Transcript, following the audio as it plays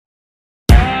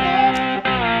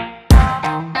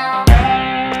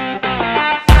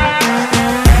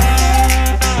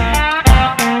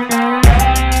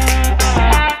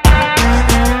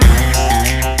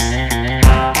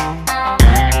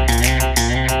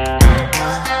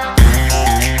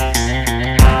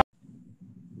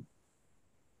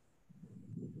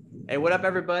Hey, what up,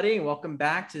 everybody? Welcome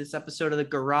back to this episode of the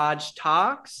Garage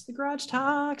Talks. The Garage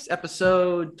Talks,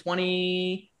 episode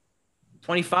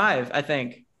 2025, I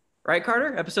think. Right,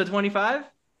 Carter? Episode 25?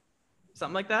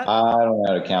 Something like that? I don't know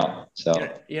how to count, so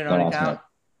You don't know don't how to ask me. count?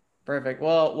 Perfect.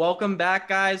 Well, welcome back,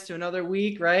 guys, to another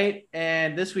week, right?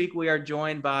 And this week we are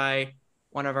joined by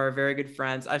one of our very good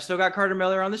friends. I've still got Carter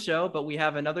Miller on the show, but we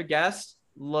have another guest.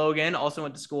 Logan also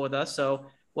went to school with us. So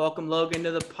welcome, Logan,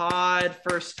 to the pod.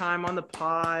 First time on the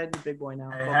pod. Big boy now.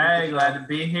 Hey, Welcome to hey, the glad show. to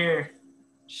be here.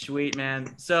 Sweet,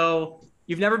 man. So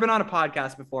you've never been on a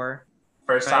podcast before,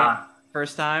 First right? time.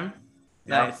 First time?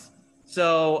 Yep. Nice.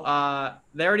 So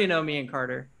they already know me and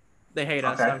Carter. They hate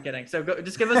us. Okay. No, I'm kidding. So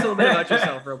just give us a little bit about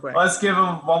yourself real quick. Let's give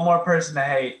them one more person to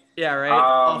hate. Yeah, right?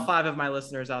 All 5 of my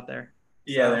listeners out there.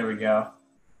 Yeah, there we go.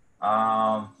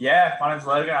 Yeah, my name's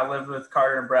Logan. I lived with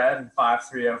Carter and Brad in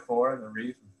 5304, the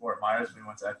Reef in Fort Myers. We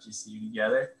went to FGCU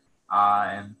together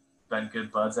and been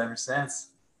good buds ever since.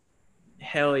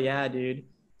 Hell yeah, dude.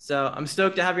 So I'm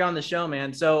stoked to have you on the show,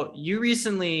 man. So you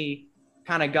recently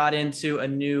kind of got into a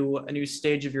new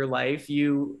stage of your life.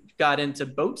 You got into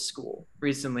boat school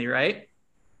recently, right?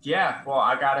 Yeah, well,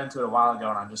 I got into it a while ago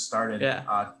and I just started Yeah.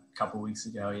 a couple weeks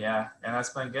ago. Yeah, and that's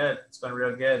been good. It's been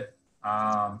real good.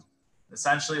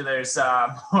 Essentially, there's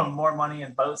more money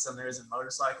in boats than there is in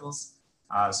motorcycles.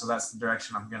 So that's the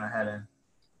direction I'm going to head in.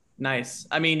 Nice.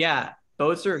 I mean, yeah,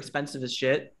 boats are expensive as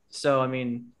shit. So, I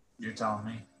mean, You're telling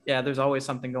me. yeah, there's always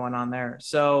something going on there.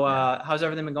 So, how's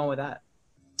everything been going with that?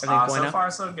 Everything's going So up? far,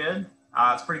 so good.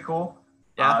 It's pretty cool.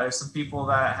 Yeah. There's some people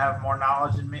that have more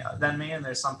knowledge than me, and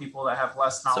there's some people that have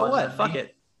less knowledge So what? than Fuck me.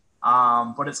 it.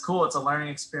 But it's cool. It's a learning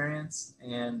experience,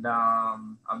 and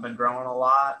I've been growing a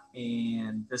lot.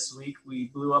 And this week we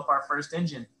blew up our first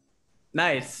engine,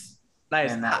 Nice.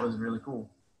 Nice. and that was really cool.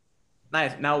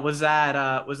 Nice. Now, was that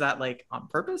like on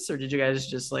purpose, or did you guys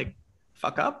just like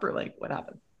fuck up, or like what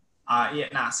happened?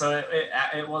 So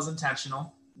it was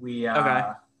intentional. We Okay.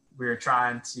 we were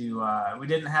trying to. We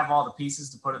didn't have all the pieces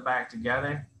to put it back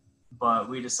together, but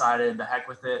we decided the heck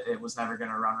with it. It was never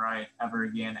going to run right ever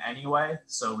again anyway.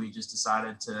 So we just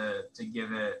decided to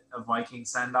give it a Viking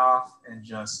send off and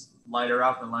just light her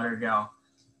up and let her go.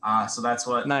 So that's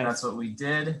what we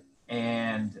did.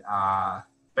 And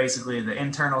basically the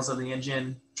internals of the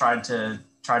engine tried to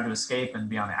escape and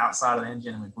be on the outside of the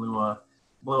engine, and we blew a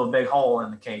big hole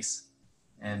in the case.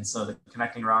 And so the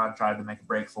connecting rod tried to make a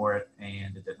break for it,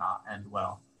 and it did not end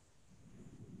well.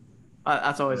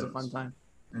 That's always a fun time.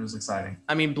 It was exciting.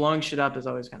 I mean, blowing shit up is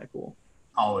always kind of cool.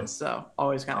 Always. So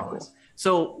always kind of Always. cool.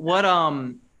 So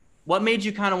what made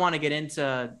you kind of want to get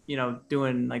into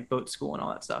doing like boat school and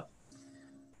all that stuff?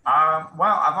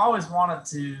 Well, I've always wanted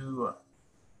to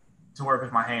work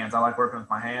with my hands. I like working with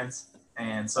my hands,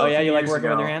 and so. Oh yeah, a few you like years working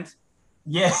ago, with your hands?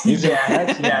 Yeah, These are yeah,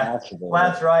 actually yeah. mashable.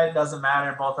 Left, right, doesn't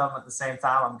matter. Both of them at the same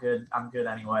time. I'm good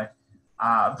anyway.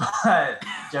 But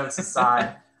jokes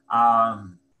aside,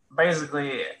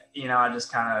 basically, I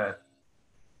just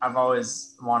I've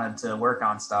always wanted to work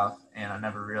on stuff, and I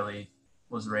never really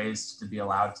was raised to be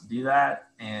allowed to do that.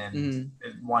 And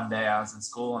one day I was in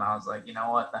school, and I was like, you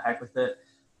know what, the heck with it.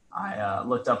 I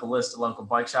looked up a list of local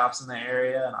bike shops in the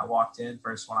area, and I walked in.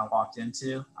 First one I walked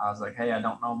into, I was like, hey, I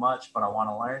don't know much, but I want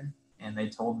to learn. And they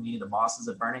told me the boss is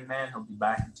at Burning Man. He'll be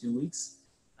back in 2 weeks.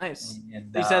 Nice.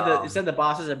 And, You said the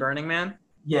boss is a Burning Man?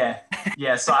 Yeah.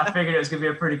 So I figured it was going to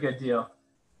be a pretty good deal.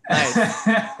 Nice.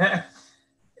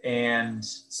 And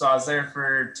so I was there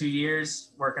for 2 years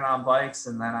working on bikes,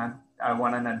 and then I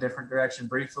went in a different direction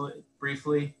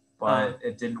briefly, but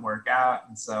it didn't work out.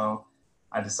 And so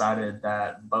I decided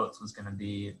that boats was going to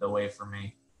be the way for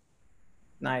me.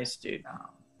 Nice, dude.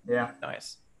 Yeah.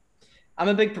 Nice. I'm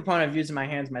a big proponent of using my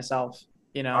hands myself,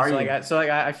 Are so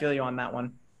you? I feel you on that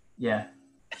one. Yeah,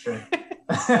 sure.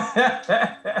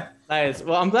 Nice.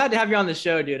 Well, I'm glad to have you on the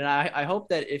show, dude. And I hope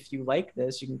that if you like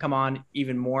this, you can come on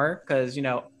even more, because,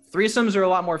 threesomes are a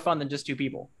lot more fun than just 2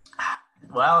 people.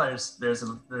 Well, there's a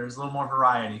little more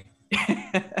variety. You're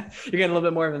getting a little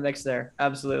bit more of a mix there.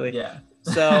 Absolutely. Yeah.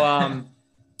 So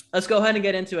let's go ahead and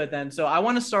get into it then. So I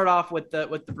want to start off with the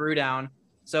brew down.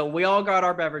 So we all got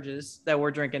our beverages that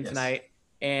we're drinking tonight.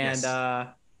 And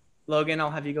Logan,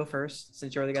 I'll have you go first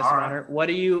since you're the guest of honor. What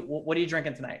are you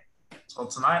drinking tonight? Well,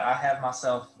 tonight I have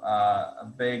myself a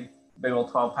big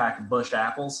old 12-pack of Busch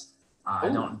apples. I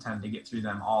don't intend to get through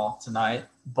them all tonight,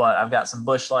 but I've got some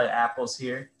Busch Light apples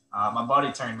here. My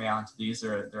buddy turned me on to these.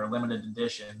 They're limited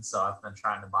edition, so I've been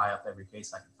trying to buy up every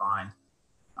case I can find.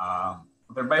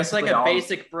 They're basically it's like a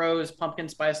basic Bros pumpkin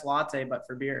spice latte, but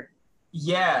for beer.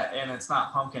 Yeah, and it's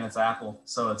not pumpkin, it's apple,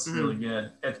 so it's really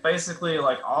good. It's basically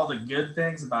like all the good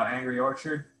things about Angry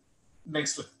Orchard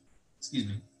mixed with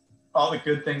all the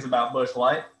good things about Busch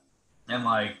Light and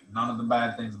like none of the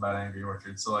bad things about Angry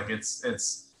Orchard. So like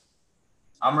it's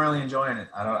I'm really enjoying it.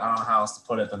 I don't know how else to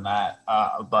put it than that.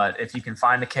 But if you can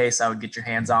find a case, I would get your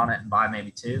hands on it and buy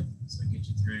maybe 2, so get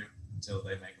you through until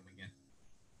they make them again.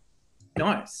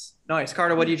 Nice.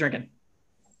 Carter, what are you drinking?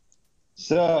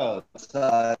 So,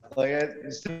 like I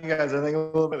was telling you guys, I think a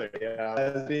little bit,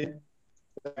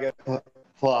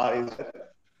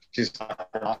 she's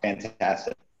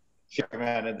fantastic. She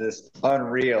recommended this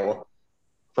unreal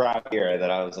craft beer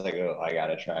that I was like, oh, I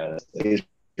gotta try this. It's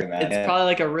probably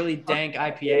like a really dank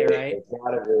IPA, right? It's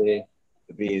gotta be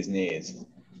the bee's knees.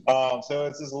 So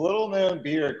it's this little known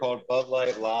beer called Bud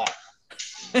Light Lime,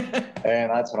 and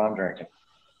that's what I'm drinking.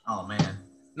 Oh man,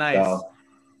 nice.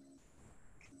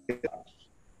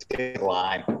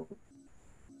 Lime.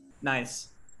 Nice.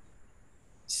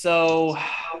 So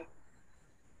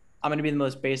I'm gonna be the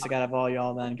most basic out of all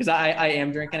y'all then, because I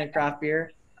am drinking a craft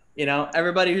beer. You know,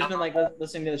 everybody who's been like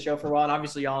listening to the show for a while, and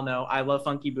obviously y'all know I love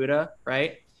Funky Buddha,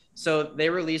 right? So they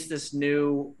released this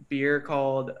new beer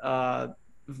called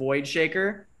Void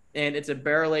Shaker, and it's a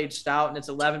barrel-aged stout, and it's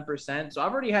 11%. So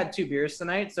I've already had 2 beers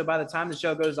tonight. So by the time the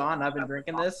show goes on, and I've been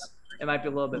drinking this, it might be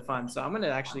a little bit fun. So I'm gonna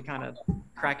actually kind of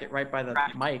crack it right by the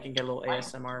mic and get a little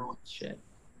ASMR shit.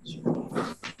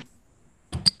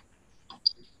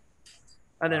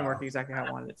 That didn't work exactly how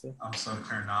I wanted it to. I'm so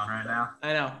turned on right now.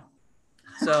 I know.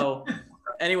 So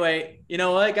anyway, you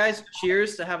know what, guys?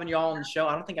 Cheers to having y'all on the show.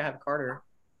 I don't think I have Carter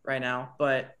right now,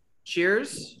 but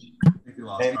cheers. I think we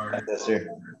lost Carter.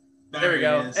 There we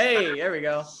go. Hey, there we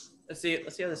go. Let's see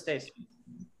how this tastes.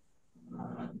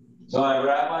 So I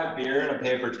wrapped my beer in a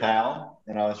paper towel,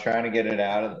 and I was trying to get it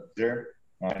out of the freezer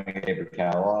on a paper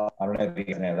towel. I don't know if you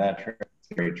can have that trick.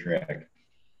 It's a great trick.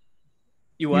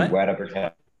 You what? You wet up your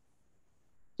towel.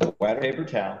 So wet a paper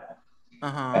towel,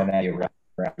 and then you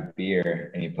wrap your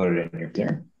beer and you put it in your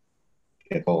freezer.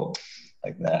 Get cold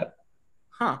like that.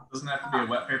 Huh? Doesn't have to be a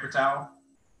wet paper towel.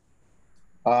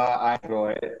 I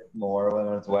enjoy it more when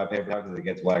it's wet paper towel because it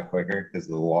gets wet quicker because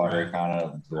the water kind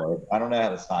of absorbs. I don't know how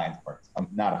the science works. I'm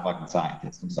not a fucking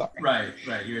scientist. I'm sorry. Right.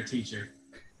 You're a teacher.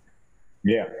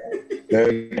 Yeah.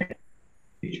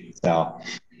 So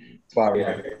that's why we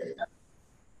have.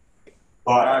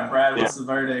 All right, Brad. What's the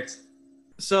verdict?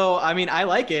 So I mean, I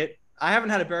like it. I haven't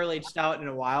had a barrel-aged stout in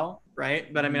a while,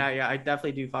 right? But I mean, I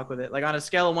definitely do fuck with it. Like on a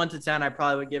scale of 1 to 10, I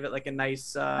probably would give it like a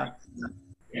nice, probably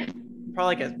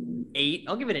like a 8.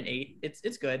 I'll give it an 8.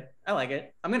 It's good. I like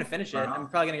it. I'm gonna finish it. I'm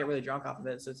probably gonna get really drunk off of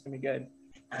it, so it's gonna be good.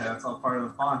 Yeah, that's all part of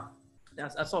the fun.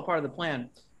 That's all part of the plan.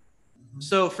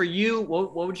 So for you,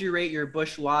 what would you rate your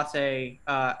Busch Latte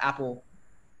apple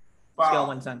scale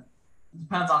 1 to 10?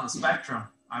 Depends on the spectrum.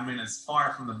 I mean, it's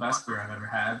far from the best beer I've ever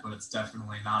had, but it's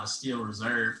definitely not a steel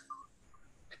reserve.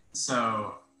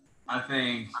 So I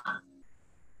think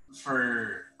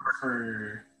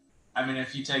I mean,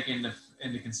 if you take into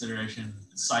consideration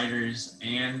ciders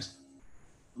and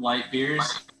light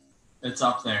beers, it's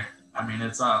up there. I mean,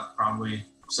 it's up probably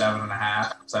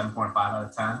 7.5, 7.5 out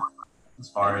of 10 as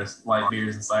far as light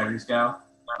beers and ciders go.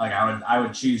 Like I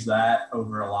would choose that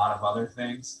over a lot of other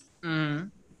things. Mm-hmm.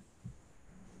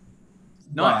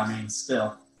 No, I mean,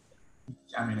 still,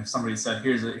 I mean, if somebody said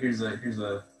here's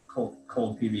a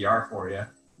cold PBR for you,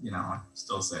 you know, I'd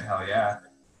still say hell yeah.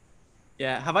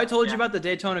 Yeah. Have I told you about the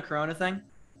Daytona Corona thing?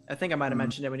 I think I might have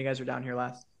mentioned it when you guys were down here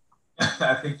last.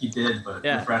 I think you did, but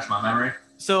refresh my memory.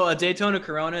 So a Daytona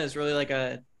Corona is really like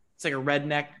it's like a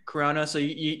redneck Corona. So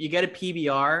you get a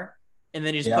PBR and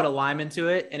then you just put a lime into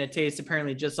it, and it tastes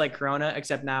apparently just like Corona,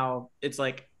 except now it's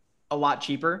like a lot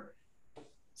cheaper.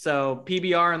 So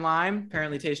PBR and lime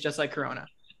apparently taste just like Corona.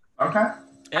 Okay.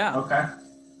 Yeah. Okay.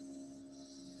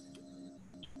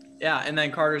 Yeah, and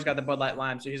then Carter's got the Bud Light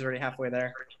lime, so he's already halfway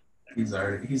there. He's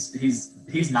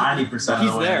 90%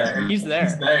 of the way there. He's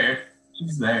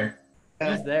there.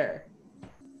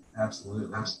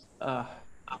 Absolutely.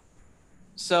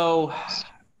 So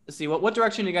let's see. What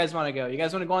direction do you guys want to go? You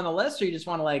guys want to go on the list, or you just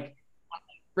want to like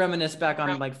reminisce back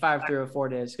on like 5304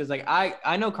 days? Because like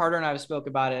I know Carter and I have spoke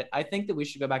about it. I think that we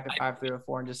should go back to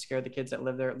 5304 and just scare the kids that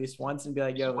lived there at least once and be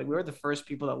like, yo, like we were the first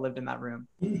people that lived in that room.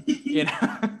 You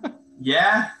know?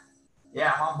 Yeah,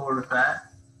 I'm on board with that.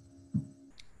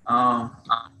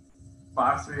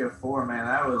 5304, man,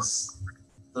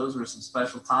 those were some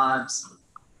special times.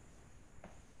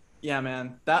 Yeah,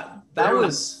 man. There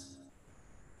was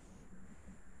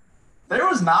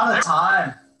not a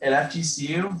time at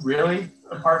FGCU, really,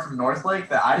 apart from Northlake,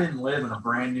 that I didn't live in a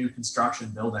brand new construction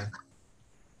building.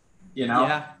 You know?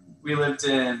 Yeah. We lived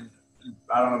in,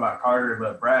 I don't know about Carter,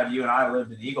 but Brad, you and I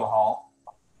lived in Eagle Hall.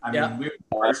 I mean, we were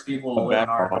the first people to live in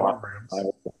our dorm rooms.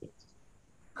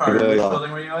 Carter, which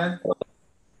building were you in?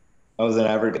 I was in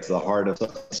Everglades, the heart of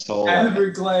Seoul.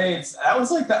 Everglades. That was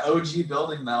like the OG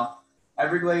building, though.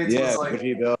 Everglades was like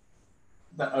the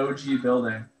OG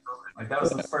building. Like that was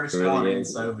the first one in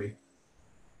Sobe.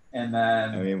 And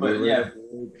then, I mean, we were the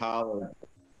blue collar.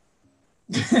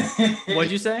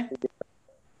 What'd you say?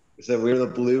 So we were the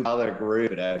blue collar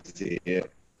group at FCU.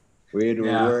 We had to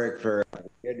work for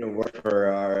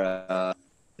our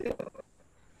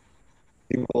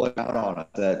people out on us.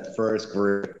 That first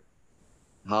group,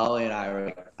 Holly and I were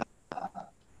like,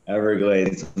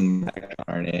 Everglades back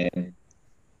on our name.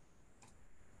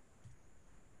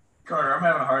 Carter, I'm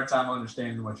having a hard time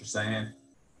understanding what you're saying.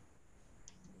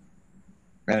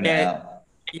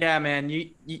 Yeah, man,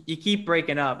 you keep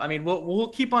breaking up. I mean, we'll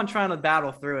keep on trying to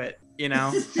battle through it, you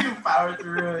know. Power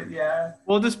through it, yeah.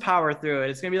 We'll just power through it.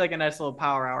 It's gonna be like a nice little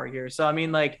power hour here. So I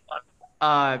mean, like,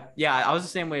 yeah, I was the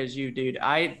same way as you, dude.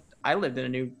 Luckily I lived in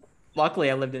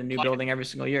a new building every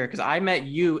single year because I met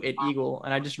you at Eagle,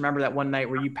 and I just remember that one night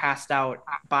where you passed out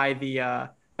by the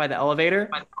elevator,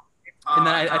 and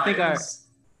then I think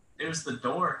it was the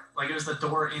door. Like, it was the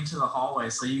door into the hallway,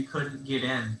 so you couldn't get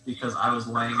in because I was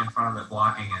laying in front of it,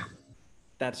 blocking it.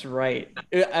 That's right.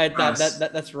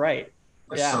 That's right.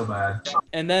 Yeah. So bad.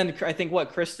 And then I think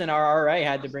Kristen, our RA,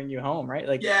 had to bring you home, right?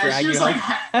 Like, yeah, she was like,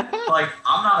 like,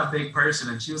 I'm not a big person,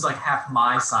 and she was like half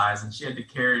my size, and she had to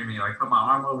carry me, like, put my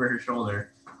arm over her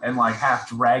shoulder, and like half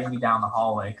drag me down the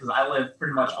hallway because I lived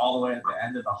pretty much all the way at the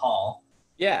end of the hall.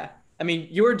 Yeah, I mean,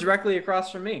 you were directly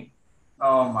across from me.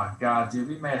 Oh my god, dude,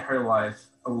 we made her life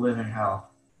a living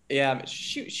hell. Yeah,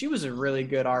 she was a really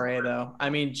good RA though. I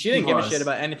mean, she didn't give a shit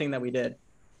about anything that we did.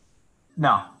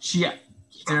 No,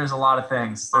 there's a lot of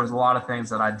things. There's a lot of things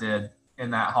that I did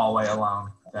in that hallway alone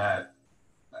that,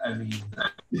 I mean.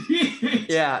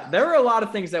 Yeah, there were a lot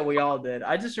of things that we all did.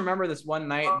 I just remember this one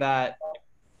night that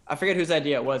I forget whose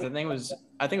idea it was. I think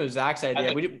it was Zach's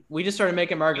idea. We just started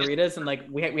making margaritas, and like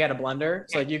we had a blender,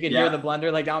 so like you could hear the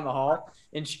blender like down the hall.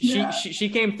 And she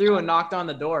came through and knocked on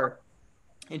the door,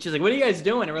 and she's like, "What are you guys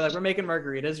doing?" And we're like, "We're making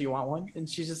margaritas. You want one?" And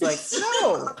she's just like,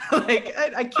 "No, like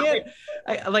I can't.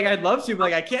 I'd love to,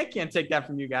 but like I can't take that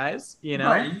from you guys, you know?"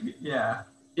 Right. Yeah.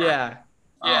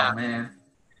 Oh man,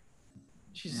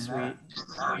 she's sweet.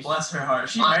 Bless her heart.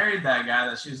 She married that guy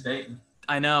that she was dating.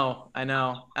 I know.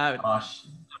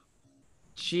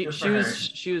 She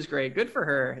was great. Good for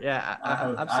her. Yeah,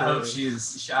 absolutely.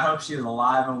 I hope she's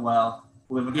alive and well,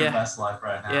 living her best life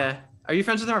right now. Yeah. Are you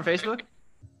friends with her on Facebook?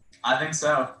 I think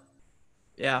so.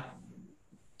 Yeah.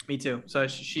 Me too. So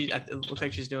it looks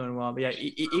like she's doing well. But yeah,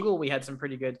 Eagle, we had some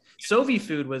pretty good. Sovi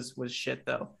food was shit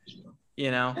though.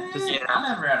 You know. I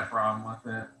never had a problem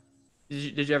with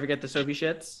it. Did you ever get the Sovi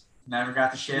shits? Never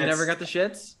got the shits. You never got the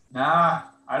shits? Nah,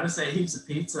 I just ate heaps of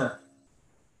pizza.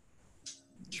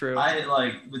 True. I ate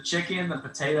like the chicken, the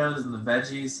potatoes, and the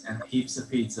veggies, and heaps of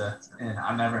pizza, and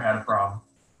I never had a problem.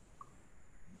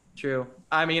 True.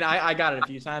 I mean, I got it a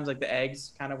few times. Like the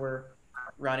eggs kind of were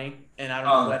runny, and I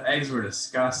don't know. The eggs were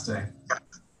disgusting.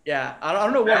 Yeah, I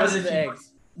don't know what was in the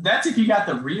eggs. That's if you got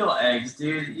the real eggs,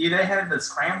 dude. They had the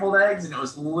scrambled eggs, and it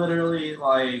was literally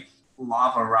like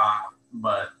lava rock,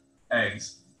 but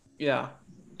eggs. Yeah.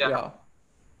 It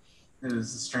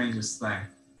was the strangest thing.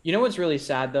 You know what's really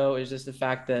sad though is just the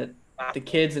fact that the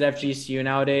kids at FGCU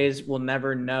nowadays will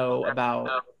never know about,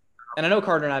 and I know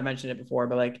Carter and I mentioned it before,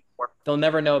 but like they'll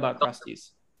never know about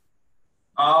Krusties.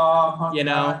 Oh my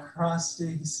God,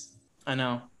 Krusties. I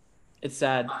know. It's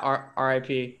sad.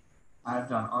 R.I.P. I've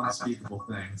done unspeakable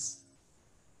things.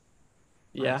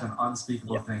 Yeah. I've done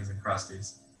unspeakable things in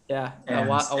Krusties. Yeah. And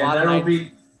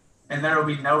there will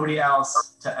be nobody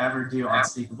else to ever do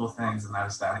unspeakable things in that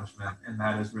establishment, and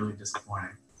that is really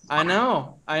disappointing. I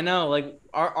know. Like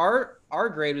our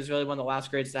grade was really one of the last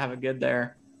grades to have a good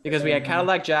there because we had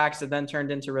Cadillac Jacks that then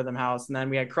turned into Rhythm House, and then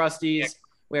we had Krusties,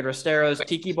 we had Rosteros.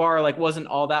 Tiki Bar like wasn't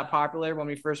all that popular when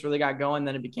we first really got going,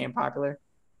 then it became popular.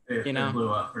 It blew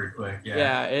up pretty quick.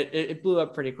 Yeah, it blew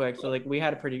up pretty quick. So like we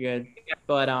had it pretty good,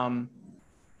 but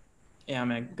yeah,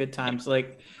 man, good times.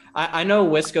 Like I know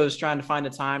Wisco's trying to find a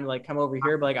time to like come over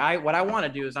here, but like what I want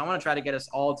to do is I want to try to get us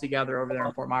all together over there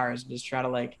in Fort Myers and just try to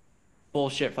like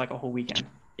bullshit for like a whole weekend,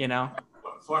 you know?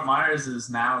 Fort Myers is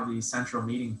now the central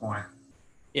meeting point.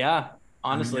 Yeah,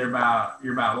 honestly. I mean,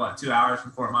 you're about what, 2 hours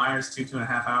from Fort Myers,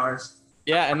 2.5 hours?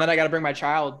 Yeah, and then I got to bring my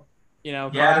child, you know,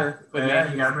 Carter. You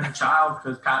got to bring a child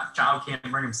because child can't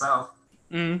bring himself.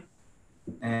 Mm-hmm.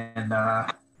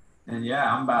 And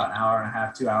yeah, I'm about an hour and a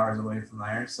half, 2 hours away from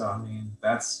there. So I mean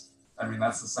that's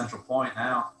the central point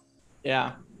now.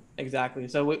 Yeah, exactly.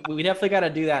 So we definitely got to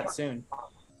do that soon.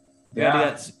 We got to do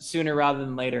that sooner rather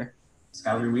than later. It's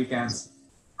got to be weekends.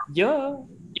 Yeah.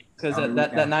 because Every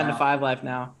that weekend 9 to count. 5 life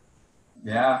now.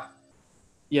 Yeah.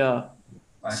 Yeah.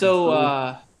 Back in So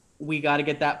school. we got to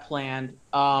get that planned.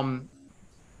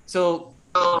 So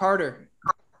Carter,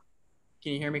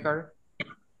 can you hear me, Carter?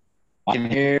 I can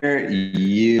hear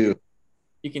you.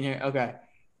 You can hear. Okay.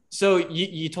 So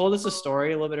you told us a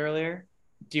story a little bit earlier.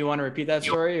 Do you want to repeat that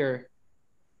story or?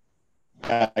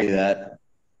 I do that.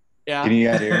 Yeah. Can you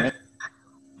guys hear me?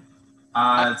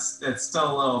 It's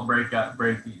still a little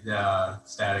breaky,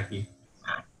 staticky.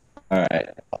 All right.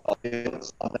 I'll do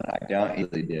something I don't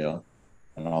usually do,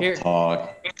 and I'll Here.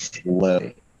 talk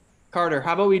slowly. Carter,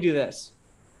 how about we do this?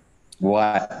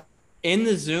 What? In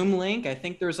the Zoom link, I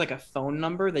think there's like a phone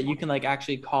number that you can like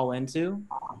actually call into.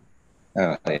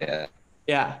 Oh, yeah.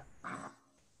 Yeah.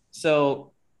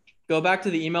 So go back to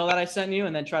the email that I sent you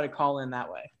and then try to call in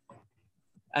that way.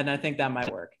 And I think that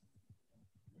might work.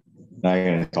 Now you're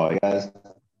going to call you guys?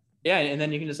 Yeah. And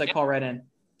then you can just like call right in.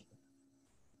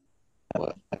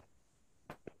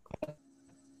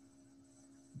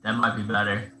 That might be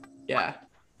better. Yeah.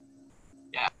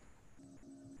 Yeah.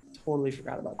 Totally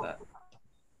forgot about that.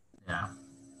 Yeah.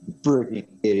 Freaking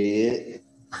idiot.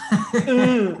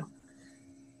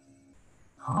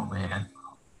 Oh man.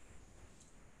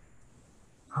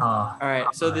 All right.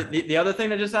 So the other thing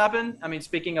that just happened, I mean,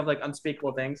 speaking of like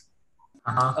unspeakable things,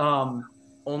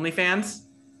 OnlyFans,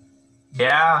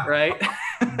 yeah. right?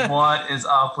 What is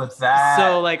up with that?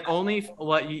 So like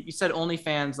what you said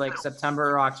OnlyFans like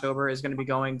September or October is going to be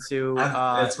going to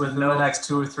it's within the next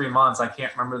 2 or 3 months. I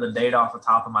can't remember the date off the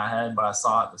top of my head, but I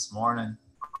saw it this morning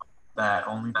that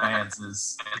OnlyFans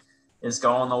is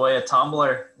going the way of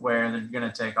Tumblr, where they're going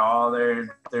to take all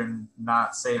their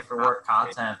not safe for work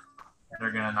content.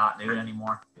 They're going to not do it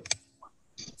anymore.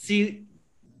 See,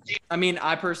 I mean,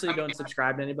 I personally don't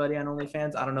subscribe to anybody on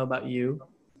OnlyFans. I don't know about you.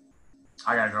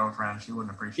 I got a girlfriend. She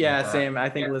wouldn't appreciate that. Yeah, same. I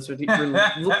think Liz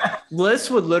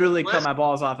would literally cut my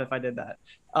balls off if I did that.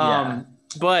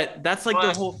 But that's like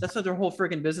their whole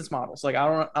freaking business model. So like I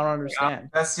don't understand.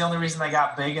 That's the only reason they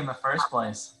got big in the first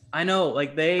place. I know,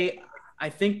 like I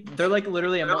think they're like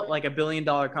literally like $1 billion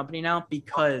company now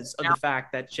because of the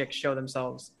fact that chicks show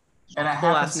themselves and it full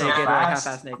ass naked or like half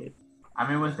ass naked. I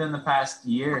mean, within the past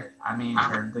year,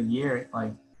 or the year,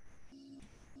 like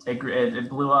it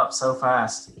blew up so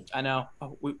fast. I know.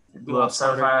 We blew up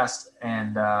so fast,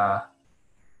 and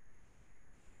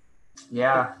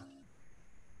yeah.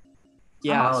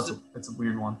 It's a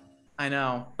weird one. I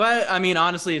know, but I mean,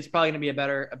 honestly, it's probably gonna be a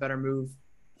better move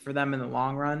for them in the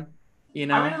long run. You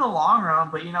know, I mean, in the long run,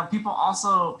 but you know, people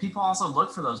also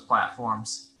look for those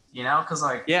platforms. You know, because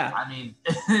like, yeah, I mean,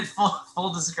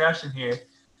 full discretion here.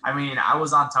 I mean, I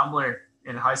was on Tumblr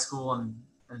in high school, and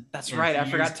that's right. I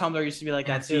forgot Tumblr used to be like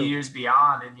that too. A few years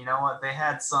beyond, and you know what? They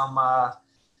had some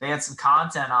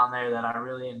content on there that I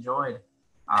really enjoyed.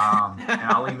 And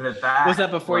I'll leave it at that. Was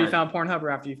that before you found Pornhub or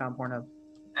after you found Pornhub?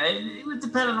 It would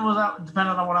depend on what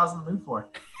I was in the mood for.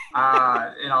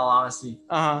 In all honesty.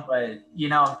 But you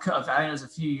know, I think it was a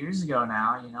few years ago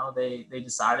now. You know, they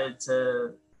decided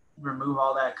to remove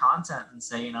all that content and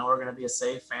say, you know, we're going to be a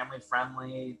safe,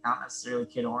 family-friendly, not necessarily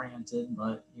kid-oriented,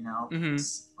 but you know,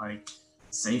 it's like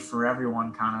safe for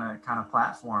everyone kind of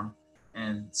platform.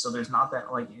 And so there's not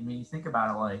that, like, I mean, you think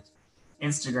about it, like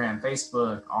Instagram,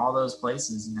 Facebook, all those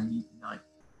places, you know, like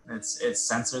it's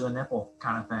censor the nipple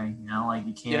kind of thing, you know, like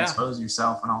you can't expose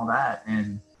yourself and all that.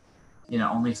 And you know,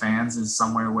 OnlyFans is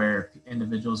somewhere where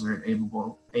individuals are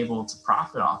able to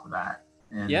profit off of that.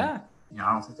 And you know,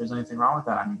 I don't think there's anything wrong with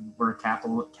that. I mean, we're a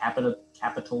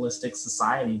capitalistic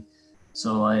society,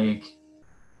 so like,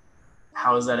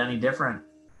 how is that any different?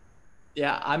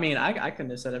 Yeah, I mean, I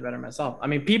couldn't have said it better myself. I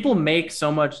mean, people make so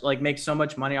much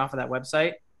money off of that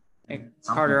website. Hey,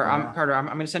 Carter, I'm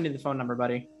gonna send you the phone number,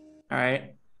 buddy. All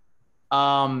right.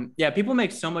 Yeah, people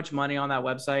make so much money on that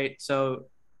website. So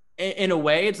in a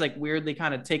way, it's like weirdly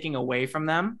kind of taking away from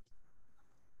them.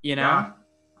 You know? Yeah.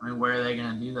 I mean, where are they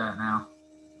gonna do that now?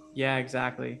 Yeah,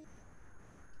 exactly.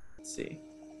 Let's see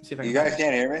if I can. You guys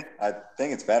can't hear me? I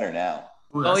think it's better now.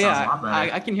 Ooh, oh yeah,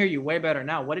 I can hear you way better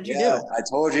now. What did you do? I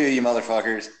told you, you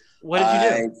motherfuckers. What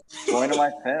did you do? Going to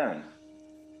my phone.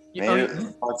 Made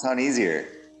it sound easier.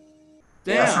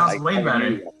 Damn. That sounds way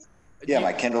better. Yeah,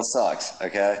 my Kindle sucks.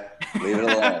 Okay, leave it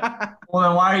alone. Well,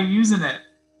 then why are you using it?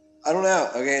 I don't know.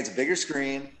 Okay, it's a bigger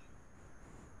screen.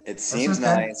 It seems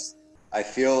nice. I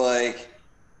feel like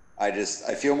I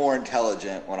feel more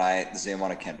intelligent when I Zoom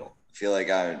on a Kindle. I feel like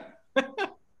I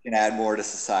can add more to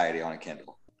society on a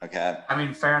Kindle. Okay. I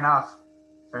mean, fair enough.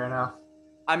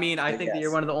 I mean, I think that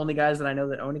you're one of the only guys that I know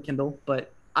that own a Kindle,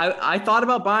 but I thought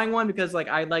about buying one because like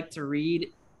I like to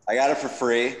read. I got it for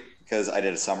free because I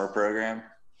did a summer program.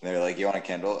 They're like, "You want a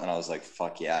Kindle?" And I was like,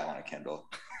 "Fuck yeah, I want a Kindle."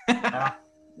 Yeah.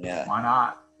 Yeah. Why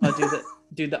not? Oh,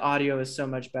 dude, the audio is so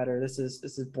much better. This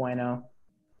is bueno.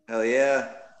 Hell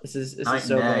yeah. This is Night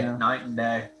so and day. bueno. Night and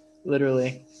day.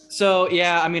 Literally. So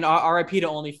yeah, I mean, RIP to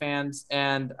OnlyFans,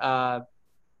 and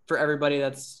for everybody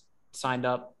that's signed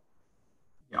up.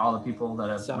 Yeah, all the people that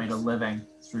have Sucks. made a living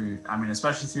through, I mean,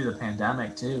 especially through the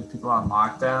pandemic too. People on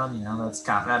lockdown, you know,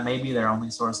 that may be their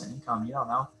only source of income. You don't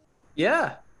know.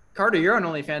 Yeah, Carter, you're on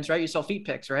OnlyFans, right? You sell feet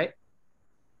pics, right?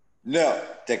 No,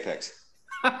 dick pics.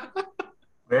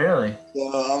 Really? So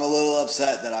I'm a little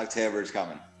upset that October is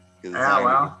coming. Yeah,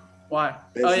 well. Why?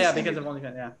 Oh yeah, because of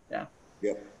OnlyFans. Yeah.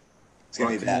 Yep. It's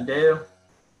gonna What be can bad. you do?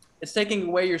 It's taking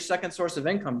away your second source of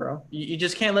income, bro. You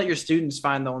just can't let your students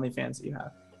find the OnlyFans that you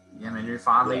have. Yeah, man, you're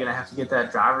finally gonna have to get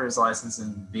that driver's license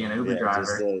and be an Uber driver.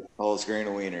 Just a whole screen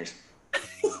of wieners.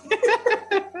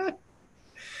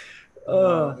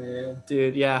 Oh, man.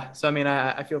 dude, yeah. So I mean,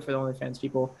 I feel for the OnlyFans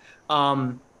people.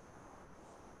 I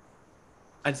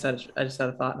just had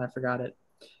a thought and I forgot it.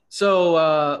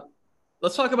 So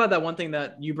let's talk about that one thing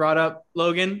that you brought up,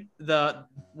 Logan.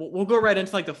 We'll go right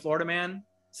into like the Florida man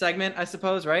segment, I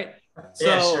suppose, right?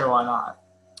 Yeah, sure, why not?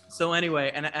 So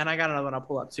anyway, and I got another one I'll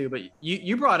pull up too, but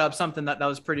you brought up something that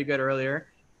was pretty good earlier.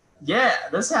 Yeah,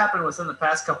 this happened within the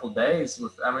past couple of days. It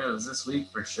was this week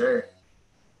for sure.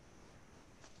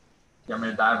 You want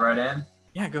me to dive right in?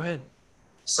 Yeah, go ahead.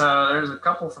 So there's a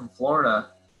couple from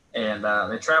Florida, and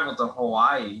they traveled to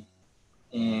Hawaii,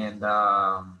 and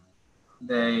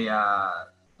they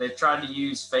tried to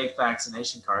use fake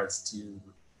vaccination cards to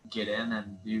get in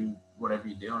and do whatever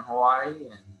you do in Hawaii,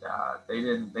 and they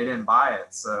didn't buy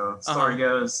it. So the story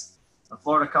goes, a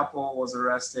Florida couple was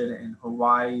arrested in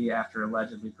Hawaii after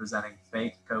allegedly presenting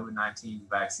fake COVID-19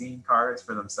 vaccine cards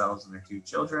for themselves and their 2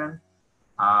 children.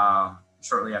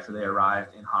 Shortly after they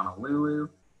arrived in Honolulu,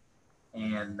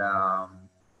 and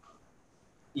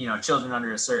children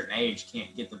under a certain age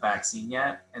can't get the vaccine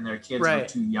yet, and their kids were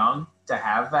too young to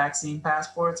have vaccine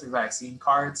passports or vaccine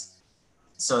cards.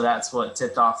 So that's what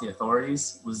tipped off the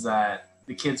authorities, was that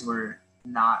the kids were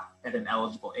not at an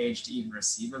eligible age to even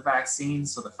receive a vaccine.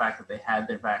 So the fact that they had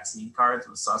their vaccine cards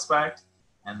was suspect,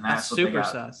 and that's what super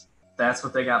sus. That's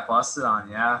what they got busted on.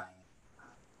 Yeah,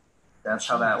 that's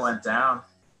how that went down.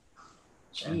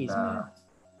 Jeez, man.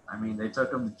 I mean, they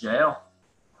took them to jail.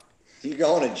 You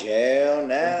going to jail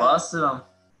now? They busted them.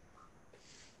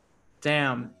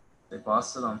 Damn. They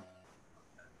busted them.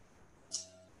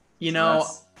 You know,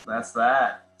 that's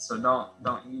that. So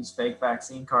don't use fake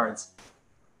vaccine cards.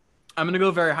 I'm gonna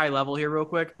go very high level here real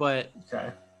quick, but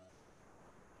okay,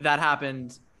 that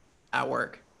happened at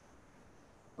work.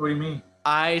 What do you mean?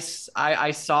 I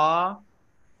saw.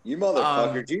 You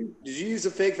motherfucker! Did you use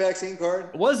a fake vaccine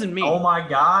card? It wasn't me. Oh my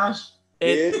gosh!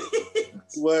 Wait,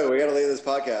 we gotta leave this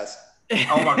podcast.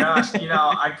 Oh my gosh!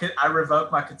 I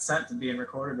revoked my consent to being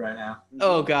recorded right now.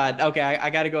 Oh God. Okay,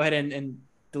 I got to go ahead and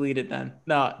delete it then.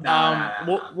 No.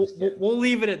 We'll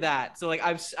leave it at that. So like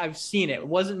I've seen it. It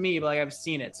wasn't me, but like I've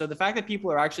seen it. So the fact that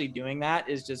people are actually doing that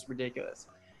is just ridiculous,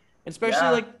 especially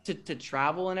like to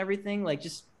travel and everything. Like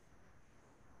just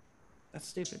that's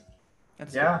stupid.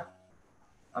 That's stupid.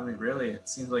 I mean, really, it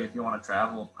seems like if you want to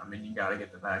travel, I mean, you got to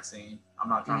get the vaccine. I'm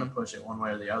not trying to push it one way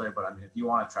or the other, but I mean, if you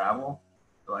want to travel,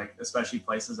 like especially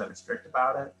places that are strict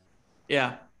about it,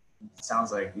 yeah, it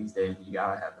sounds like these days you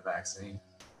got to have the vaccine.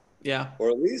 Yeah. Or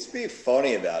at least be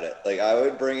funny about it. Like I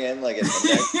would bring in like an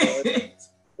index card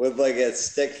with like a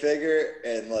stick figure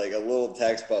and like a little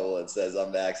text bubble that says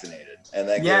I'm vaccinated. And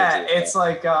then it's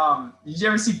like did you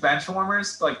ever see bench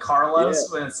warmers like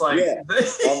Carlos when it's like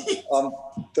I'm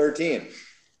 13.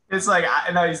 It's like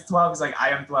I know he's 12, he's like I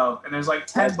am 12. And there's like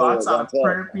 $10 on a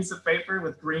printed piece of paper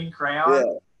with green crayon.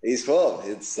 Yeah, he's 12.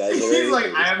 It says it he's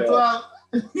like I am 12.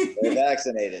 They're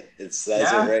vaccinated. It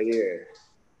says it right here.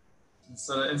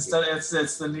 So instead,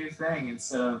 it's the new thing.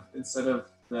 Instead of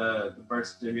the birth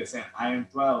certificate saying I am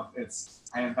 12, it's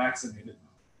I am vaccinated.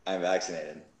 I'm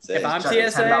vaccinated. If I'm TSA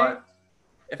and someone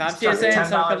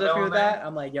comes up here with that,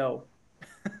 I'm like, yo.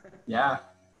 Yeah.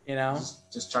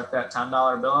 Just chuck that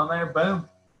 $10 bill in there. Boom.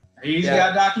 He's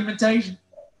got documentation.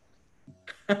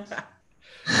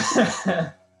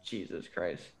 Jesus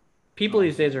Christ. People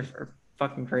these days are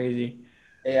fucking crazy.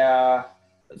 Yeah.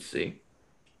 Let's see.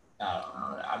 I don't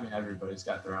know. I mean, everybody's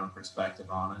got their own perspective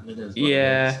on it. It is.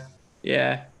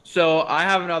 Yeah. So I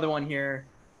have another one here.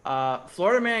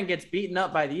 Florida man gets beaten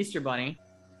up by the Easter Bunny.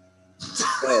 Did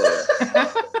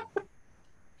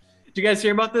you guys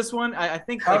hear about this one? I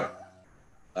think. How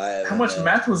much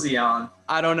meth was he on?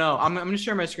 I don't know. I'm gonna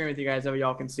share my screen with you guys so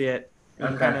y'all can see it. We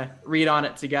can kind of read on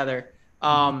it together.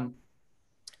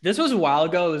 This was a while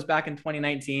ago. It was back in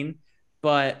 2019,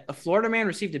 but a Florida man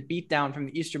received a beatdown from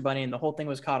the Easter Bunny, and the whole thing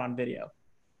was caught on video.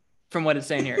 From what it's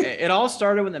saying here, it all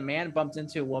started when the man bumped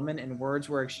into a woman and words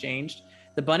were exchanged.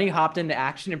 The bunny hopped into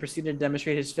action and proceeded to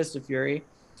demonstrate his fist of fury.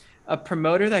 A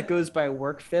promoter that goes by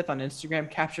Work Fifth on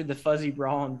Instagram captured the fuzzy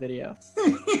brawl on video.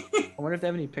 I wonder if they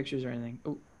have any pictures or anything.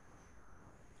 Ooh.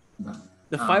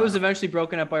 The fight was eventually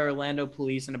broken up by Orlando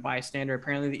police and a bystander.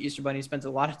 Apparently, the Easter Bunny spends a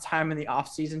lot of time in the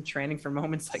off-season training for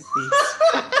moments like these.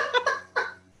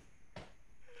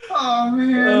 Oh,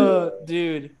 man.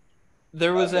 Dude.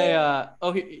 There was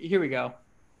here we go.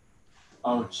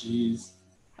 Oh, jeez.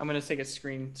 I'm going to take a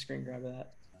screen grab of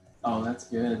that. Oh, that's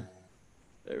good.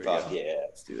 There we Fuck go. yeah.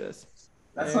 Let's do this.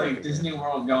 That's like Disney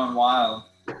World going wild.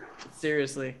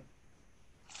 Seriously.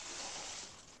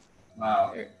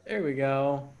 Wow. There we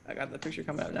go. I got the picture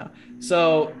coming up now.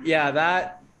 So yeah,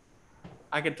 that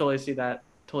I could totally see that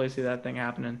thing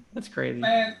happening. That's crazy.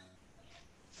 Man,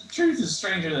 the truth is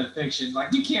stranger than fiction.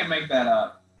 Like, you can't make that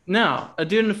up. No, a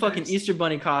dude in a fucking Easter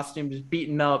Bunny costume just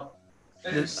beating up.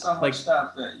 There's so much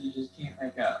stuff that you just can't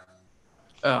make up.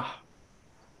 Ugh.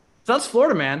 So that's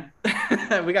Florida, man.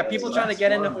 We got people trying to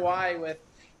get into Hawaii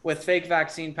with fake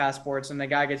vaccine passports, and the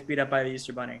guy gets beat up by the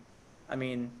Easter Bunny. I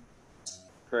mean,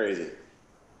 Crazy.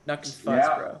 knuck and fuzz,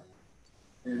 bro.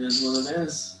 It is what it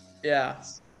is. Yeah.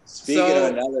 Speaking of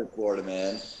another Florida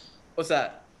man. What's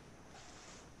that?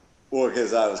 Well,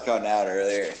 because I was cutting out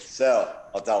earlier. So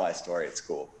I'll tell my story. It's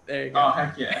cool. There you go. Oh,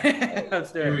 heck yeah.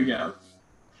 Let's do it. Here we go.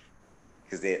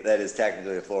 Because that is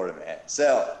technically a Florida man.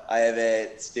 So I have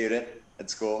a student at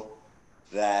school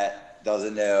that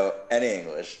doesn't know any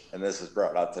English. And this was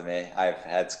brought up to me. I've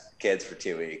had kids for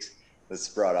 2 weeks. This was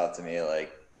brought up to me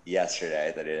like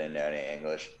yesterday that he didn't know any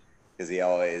English. Because he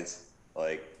always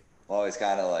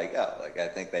kind of like, oh, like I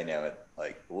think they know it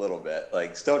like a little bit.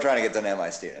 Like still trying to get to know my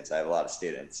students. I have a lot of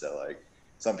students. So like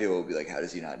some people will be like, how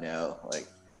does he not know? Like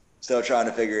still trying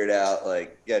to figure it out,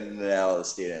 like getting to know all the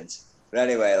students. But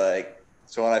anyway, like,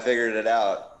 so when I figured it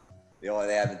out, the only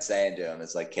thing I've been saying to him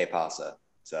is like, que pasa.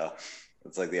 So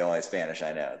it's like the only Spanish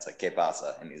I know. It's like, que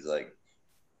pasa. And he's like,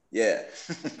 yeah.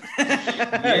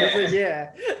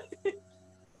 Yeah.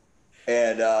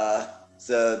 And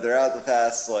so throughout the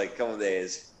past like couple of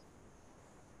days,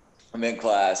 I'm in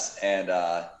class and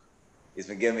he's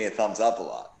been giving me a thumbs up a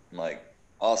lot. I'm like,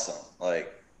 awesome.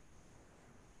 Like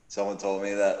someone told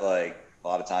me that like a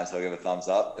lot of times he'll give a thumbs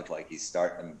up if like he's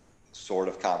starting to sort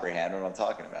of comprehend what I'm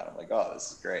talking about. I'm like, oh,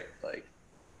 this is great. Like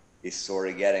he's sort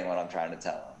of getting what I'm trying to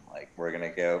tell him. Like we're gonna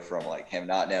go from like him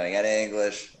not knowing any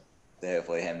English to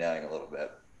hopefully him knowing a little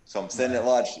bit. So I'm sitting at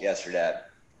lunch yesterday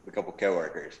with a couple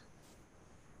coworkers.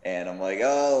 And I'm like,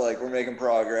 oh, like we're making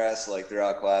progress. Like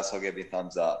throughout class, he'll give me a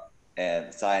thumbs up. And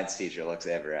the science teacher looks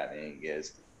over at me and he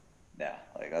goes, no,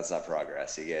 like that's not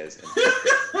progress. He goes,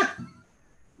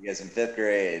 in fifth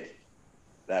grade,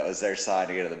 that was their sign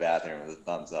to go to the bathroom with a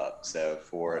thumbs up. So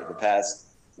for the past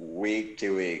week,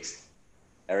 2 weeks,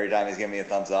 every time he's giving me a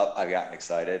thumbs up, I've gotten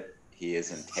excited. He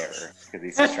is in terror because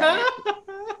he's just trying to get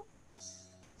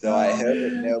So I hope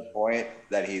at no point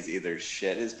that he's either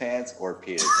shit his pants or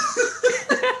peed his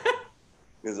pants.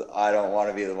 Because I don't want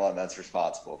to be the one that's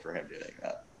responsible for him doing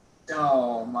that.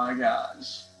 Oh my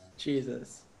gosh.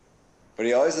 Jesus. But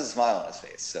he always has a smile on his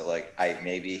face. So like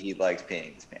maybe he likes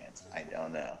peeing his pants. I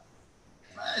don't know.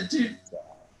 Dude,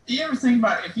 you ever think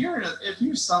about if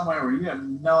you're somewhere where you have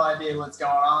no idea what's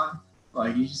going on,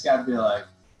 like you just gotta be like,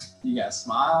 you gotta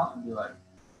smile and be like,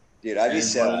 dude, I'd be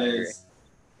so what it angry. is.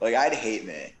 Like I'd hate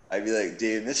me. I'd be like,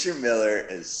 dude, Mr. Miller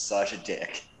is such a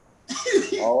dick.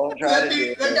 All I'm trying to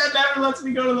do. That guy never lets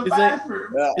me go to the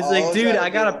bathroom. It's like, dude, I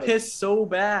gotta piss so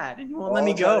bad, and you won't let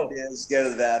me go. Just go to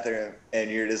the bathroom,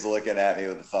 and you're just looking at me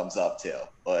with a thumbs up too.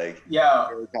 Like,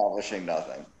 you're accomplishing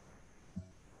nothing.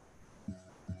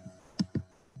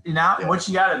 Now, what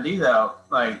you gotta do though,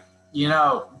 like,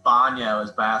 baño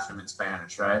is bathroom in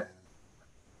Spanish, right?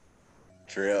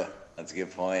 True. That's a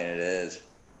good point. It is.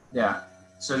 Yeah.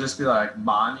 So just be like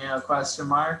baño ?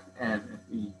 And if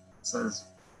he says,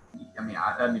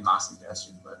 that'd be my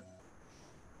suggestion, but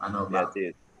I know about. Yeah,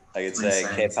 dude. I could say,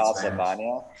 ¿Qué pasa,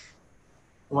 baño?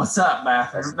 What's up,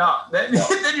 bathroom? No, then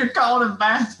you're calling him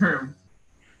bathroom.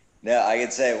 No, I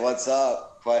could say, what's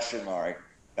up? ?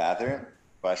 Bathroom? ?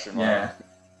 Yeah.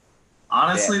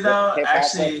 Honestly, though,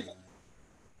 actually,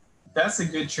 that's a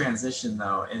good transition,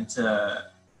 though, into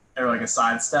or like a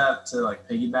sidestep to like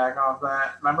piggyback off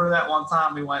that. Remember that one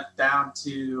time we went down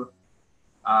to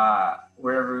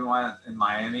wherever we went in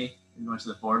Miami? We went to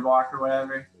the boardwalk or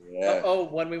whatever. Yeah. Oh,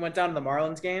 when we went down to the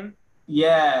Marlins game?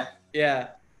 Yeah. Yeah.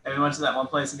 And we went to that one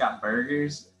place and got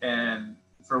burgers, and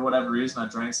for whatever reason, I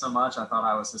drank so much, I thought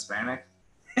I was Hispanic.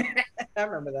 I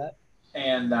remember that.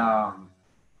 And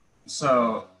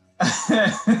so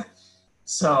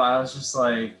so I was just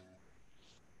like,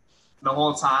 the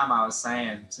whole time I was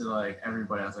saying to like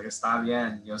everybody, I was like, "Está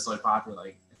bien, yo soy papi."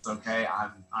 Like, it's okay,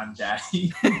 I'm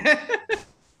daddy.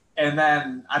 And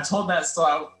then I told that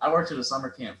story. I worked at a summer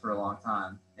camp for a long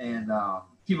time, and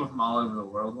people from all over the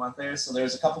world went there. So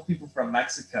there's a couple people from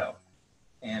Mexico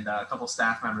and a couple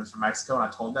staff members from Mexico, and I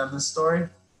told them this story.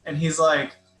 And he's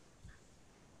like,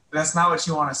 "That's not what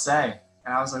you want to say."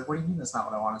 And I was like, "What do you mean that's not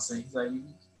what I want to say?" He's like,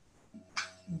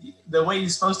 "The way you're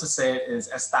supposed to say it is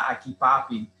 "Está aquí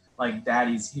papi," like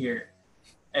daddy's here."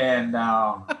 And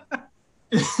so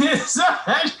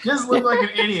I just looked like an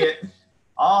idiot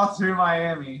all through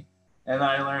Miami. And then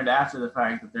I learned after the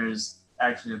fact that there's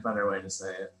actually a better way to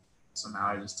say it. So now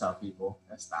I just tell people,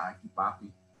 "Está aquí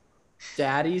papi."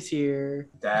 Daddy's here.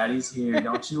 Daddy's here.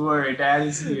 Don't you worry.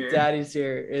 Daddy's here. Daddy's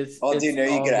here. All you know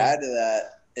you could good. add to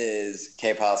that is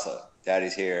 "Que pasa?"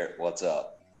 Daddy's here. What's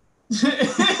up?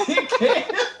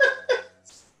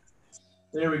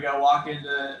 There we go. Walk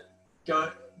into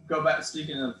go back.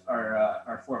 Speaking of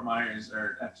our Fort Myers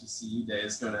or FGCU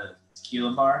days, go to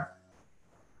Tequila Bar.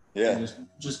 Yeah. And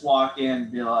just walk in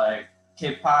and be like,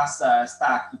 "Que pasa?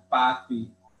 Está aquí papi."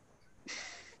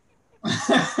 I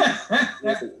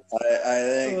think.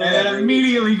 And then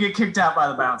immediately get kicked out by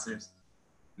the bouncers.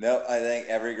 No, I think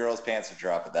every girl's pants would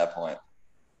drop at that point.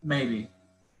 Maybe.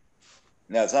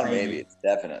 No, it's not maybe. It's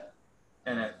definite.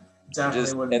 And it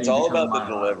definitely wouldn't. It's all about the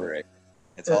delivery.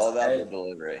 It's all about the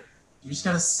delivery. You just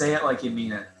gotta say it like you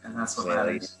mean it, and that's what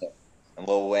matters. A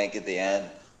little wink at the end.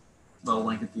 Little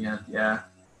wink at the end, yeah.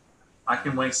 I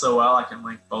can wink so well, I can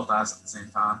wink both eyes at the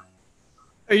same time.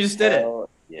 Oh, you just did it.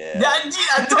 Yeah.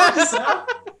 I told you so.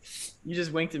 You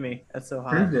just winked at me. That's so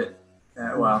hot. Proved it.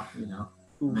 Yeah, well,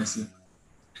 miss you.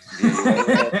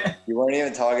 Dude, you weren't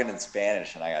even talking in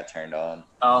Spanish, and I got turned on.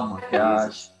 Oh my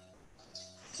gosh.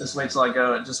 Just wait till I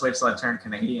turn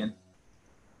Canadian.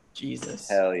 Jesus.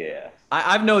 Hell yeah.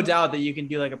 I've no doubt that you can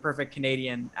do like a perfect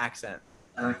Canadian accent.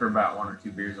 I think we're about 1 or 2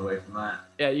 beers away from that.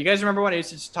 Yeah, you guys remember when I used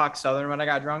to just talk Southern when I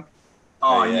got drunk?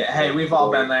 Oh yeah. Hey, we've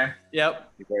all been there.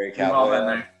 Yep. We've all been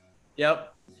there. Yep.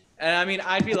 And I mean,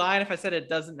 I'd be lying if I said it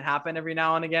doesn't happen every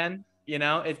now and again.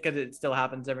 It's because it still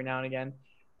happens every now and again.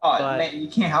 Oh, man, you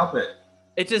can't help it.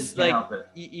 It just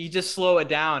you just slow it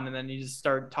down and then you just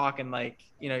start talking like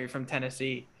you're from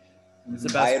Tennessee. It's the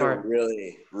best part. I had a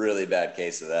really, really bad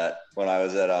case of that when I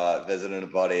was at visiting a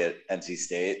buddy at NC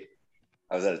State.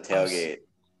 I was at a tailgate.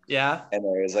 Yeah. And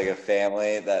there was like a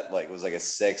family that like was like a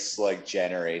 6th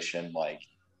generation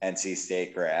NC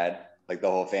State grad. Like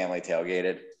the whole family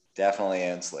tailgated. Definitely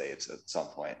owned slaves at some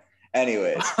point.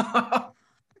 Anyways.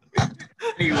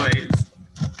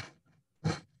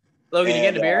 Logan, you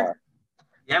getting a beer?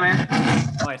 Yeah, man.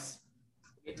 Nice.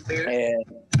 And during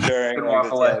the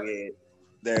tailgate,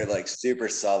 they're like super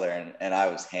Southern, and I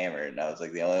was hammered, and I was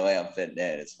like, the only way I'm fitting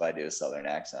in is if I do a Southern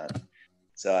accent.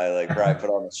 So I probably put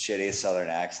on the shittiest Southern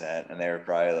accent, and they were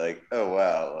probably like, "Oh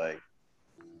wow,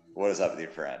 what is up with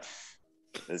your friend?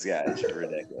 This guy is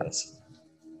ridiculous."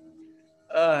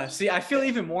 See, I feel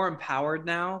even more empowered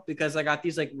now because I got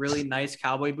these really nice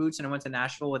cowboy boots, and I went to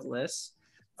Nashville with Liz.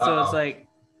 So it's like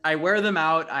I wear them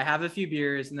out, I have a few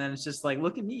beers, and then it's just like,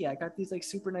 look at me, I got these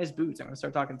super nice boots. I'm gonna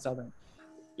start talking Southern,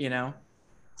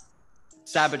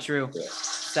 Sad but true. Yeah.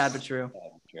 Sad but true.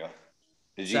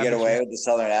 Did you get away with the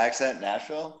Southern accent in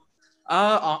Nashville?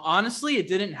 Honestly, it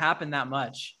didn't happen that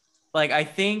much. I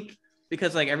think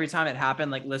because every time it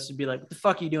happened, Liz would be like, "What the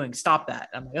fuck are you doing? Stop that!"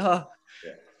 I'm like, "Oh,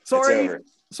 yeah. Sorry.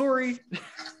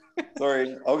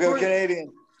 I'll go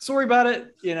Canadian. Sorry about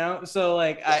it." So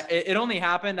it only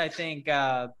happened. I think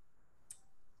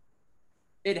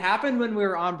it happened when we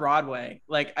were on Broadway.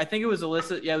 I think it was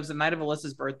Alyssa. Yeah, it was the night of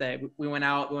Alyssa's birthday. We went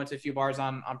out. We went to a few bars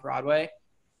on Broadway,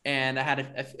 and I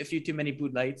had a few too many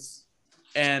Bud Lights,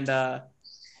 and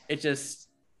it just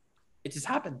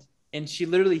happened. And she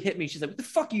literally hit me. She's like, "What the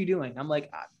fuck are you doing?" I'm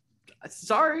like,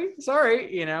 "Sorry,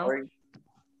 sorry,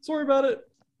 sorry about it."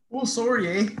 Oh, sorry,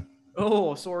 eh?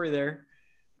 Oh, sorry there.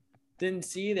 Didn't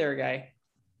see you there, guy.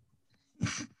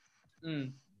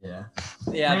 Yeah.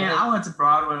 Yeah. Man, I went to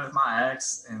Broadway with my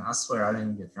ex, and I swear I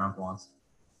didn't get drunk once.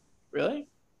 Really?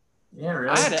 Yeah, really.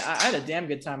 I had a damn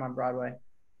good time on Broadway.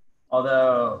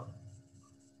 Although,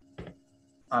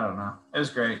 I don't know. It was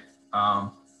great.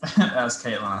 That was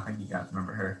Caitlin. I think you guys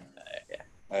remember her.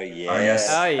 Oh, yeah. I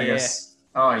guess.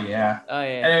 Oh, yeah. Oh,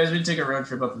 yeah. Anyways, we took a road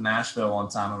trip up to Nashville one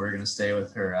time, and we were going to stay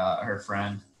with her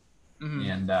friend. Mm-hmm.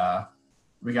 And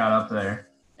we got up there,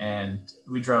 And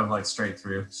we drove like straight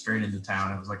into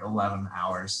town. It was like 11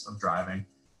 hours of driving.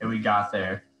 And we got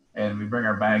there and we bring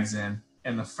our bags in.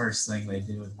 And the first thing they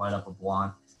do is light up a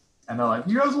blunt. And they're like,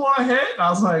 you guys want to hit? And I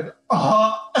was like,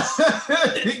 oh,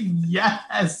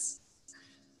 yes.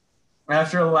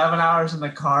 After 11 hours in the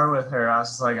car with her, I was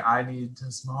just like, I need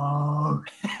to smoke.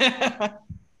 And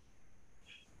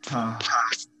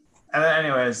then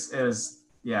anyways, it was,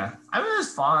 yeah. I mean, it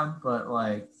was fun, but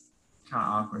like kind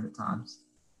of awkward at times.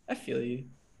 I feel you.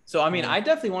 So, I mean, I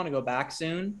definitely want to go back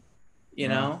soon. You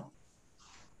know,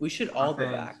 we should all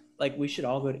go back. Like, we should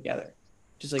all go together.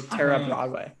 Just like tear up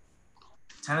Broadway.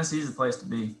 Tennessee's the place to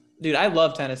be. Dude, I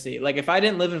love Tennessee. Like, if I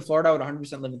didn't live in Florida, I would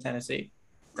 100% live in Tennessee.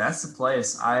 That's the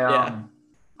place. I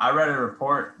read a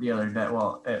report the other day.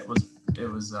 Well, it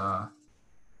was I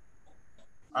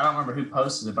don't remember who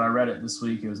posted it, but I read it this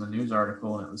week. It was a news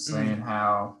article, and it was saying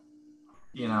how,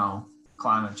 you know,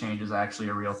 climate change is actually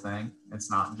a real thing. It's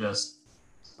not just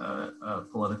a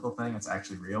political thing. It's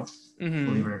actually real.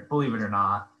 Believe it or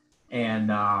not. And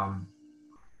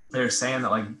they're saying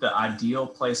that like the ideal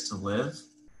place to live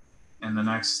in the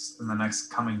next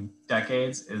coming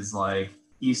decades is like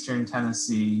Eastern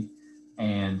Tennessee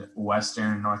and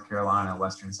Western North Carolina,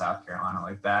 Western South Carolina.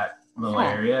 Like that little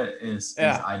area is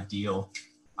ideal.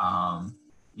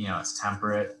 You know, it's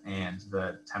temperate and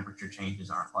the temperature changes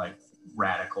aren't like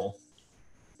radical.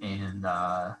 And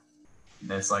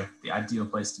that's like the ideal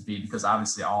place to be because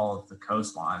obviously all of the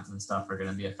coastlines and stuff are going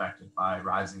to be affected by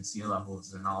rising sea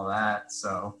levels and all that.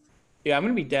 So yeah, I'm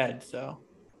going to be dead. So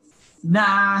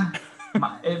nah,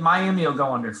 Miami will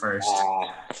go under first.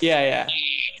 Yeah.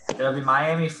 It'll be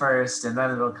Miami first, and then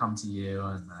it'll come to you,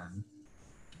 and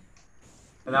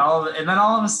then all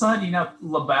of a sudden, you know,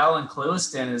 LaBelle and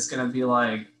Clewiston is going to be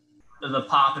like the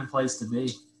poppin' place to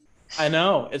be. I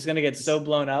know. It's going to get so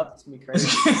blown up. It's going to be crazy.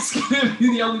 It's going to be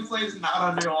the only place not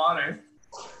underwater.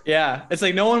 Yeah. It's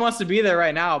like no one wants to be there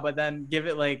right now, but then give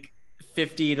it like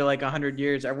 50 to like 100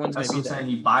 years. Everyone's going to be there. Saying.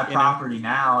 You buy property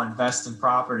now, invest in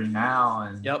property now,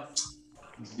 and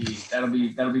that'll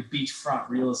be beachfront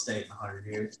real estate in 100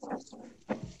 years.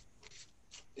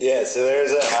 Yeah, so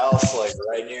there's a house like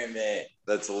right near me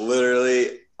that's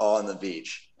literally on the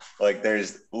beach. Like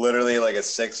there's literally like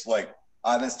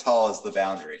I'm as tall as the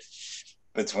boundary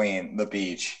between the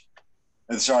beach.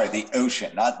 Sorry, the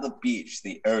ocean, not the beach,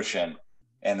 the ocean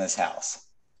and this house.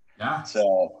 Yeah.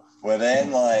 So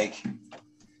within like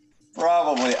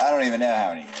probably, I don't even know how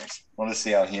many years. We'll just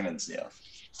see how humans do.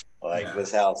 Like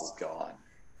this house is gone.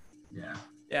 Yeah.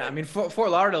 Yeah, I mean,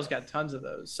 Fort Lauderdale's got tons of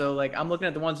those. So, like, I'm looking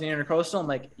at the ones in the Intercoastal. I'm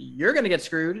like, you're going to get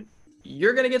screwed.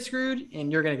 You're going to get screwed.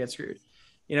 And you're going to get screwed.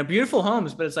 You know, beautiful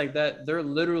homes, but it's like that. They're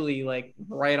literally, like,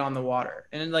 right on the water.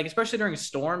 And, like, especially during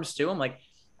storms, too. I'm like,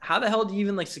 how the hell do you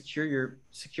even, like, secure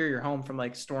your home from,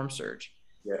 like, storm surge?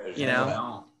 Yeah, you know?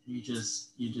 Well, you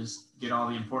just get all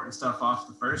the important stuff off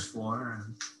the first floor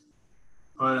and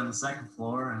put it on the second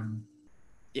floor. And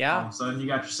all of a sudden, you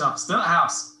got yourself a stilt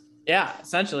house. Yeah,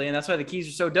 essentially, and that's why the Keys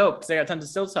are so dope because they got tons of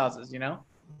stilts houses, you know.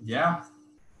 Yeah.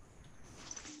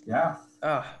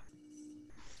 Ugh.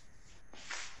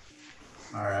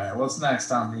 All right, what's next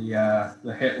on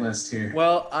the hit list here?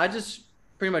 Well, I just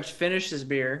pretty much finished this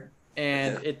beer,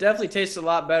 and it definitely tastes a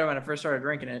lot better when I first started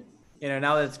drinking it. You know,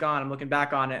 now that it's gone, I'm looking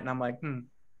back on it, and I'm like,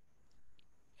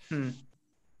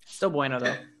 Still bueno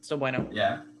though. Still bueno.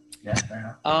 Yeah,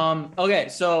 fair enough. Okay,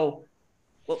 so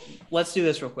let's do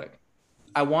this real quick.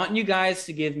 I want you guys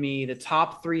to give me the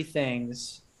top 3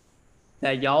 things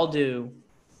that y'all do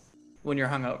when you're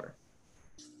hungover.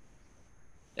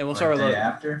 And we'll start with Logan. Day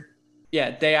after?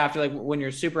 Yeah, day after, like when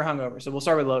you're super hungover. So we'll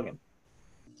start with Logan.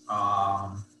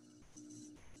 I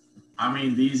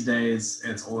mean, these days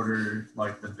it's ordered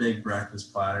like the big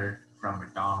breakfast platter from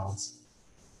McDonald's.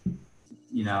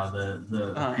 You know,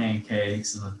 the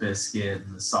pancakes and the biscuit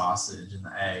and the sausage and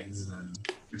the eggs and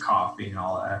the coffee and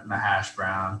all that and the hash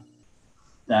brown.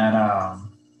 That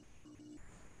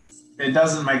it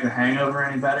doesn't make the hangover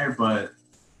any better, but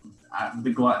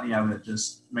the gluttony of it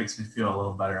just makes me feel a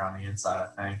little better on the inside,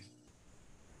 I think.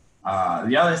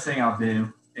 The other thing I'll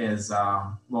do is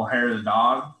little hair of the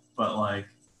dog, but like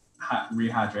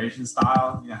rehydration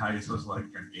style. You know how you're supposed to like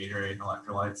drink Gatorade and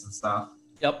electrolytes and stuff.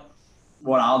 Yep.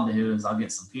 What I'll do is I'll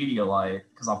get some Pedialyte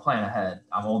because I'll plan ahead.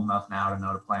 I'm old enough now to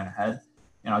know to plan ahead,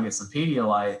 and I'll get some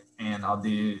Pedialyte and I'll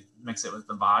mix it with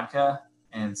the vodka.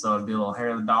 And so it'd be a little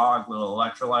hair of the dog, little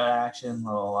electrolyte action,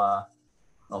 little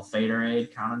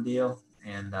Faderade kind of deal.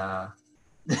 And I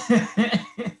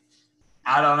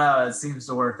don't know. It seems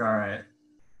to work all right.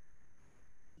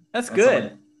 That's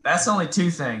good. That's only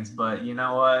 2 things, but you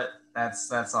know what?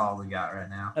 That's all we got right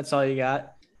now. That's all you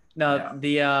got. No,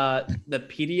 the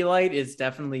Pedialyte is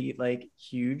definitely like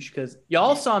huge because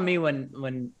y'all saw me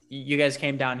when you guys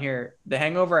came down here. The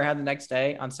hangover I had the next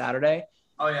day on Saturday.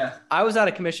 Oh yeah. I was out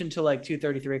of commission till like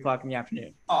 2:30, 3 o'clock in the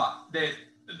afternoon. Oh, the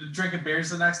drinking beers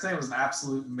the next day was an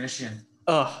absolute mission.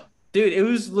 Oh, dude, it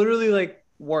was literally like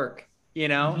work, you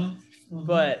know?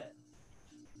 But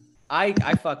I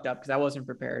fucked up because I wasn't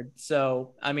prepared.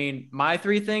 So, I mean, my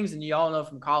three things, and you all know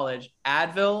from college,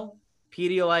 Advil,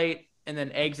 Pedialyte, and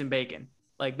then eggs and bacon.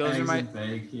 Like those are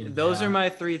my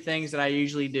three things that I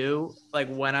usually do like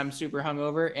when I'm super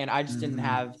hungover, and I just didn't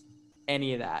have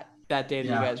any of that day that you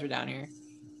guys were down here.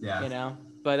 Yeah. You know?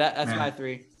 But that's my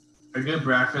three. A good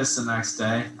breakfast the next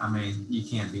day. I mean, you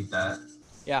can't beat that.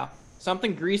 Yeah.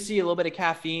 Something greasy, a little bit of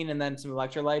caffeine, and then some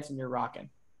electrolytes, and you're rocking.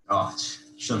 Oh,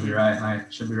 she'll be right,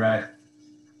 mate. She'll be right.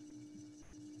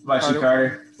 What about you,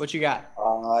 Carter? What you got?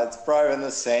 It's probably been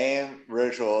the same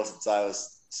ritual since I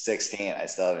was 16. I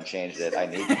still haven't changed it. I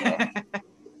need to.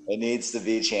 It needs to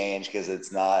be changed because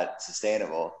it's not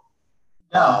sustainable.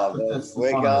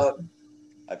 Wake up,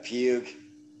 I puke,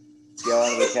 go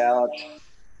onto the couch,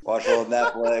 watch a little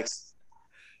Netflix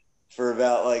for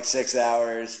about like 6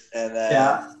 hours, and then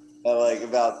at like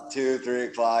about 2, 3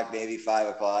 o'clock, maybe 5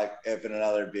 o'clock, open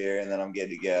another beer, and then I'm good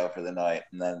to go for the night.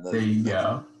 And then there you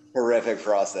go. Horrific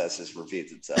process just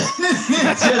repeats itself.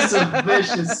 It's just a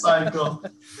vicious cycle.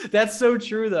 That's so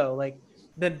true though. Like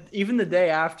even the day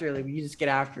after, like you just get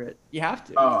after it. You have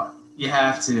to. Oh, you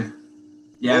have to.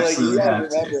 You absolutely have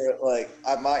to. Remember,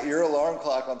 like your alarm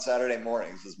clock on Saturday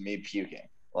mornings was me puking.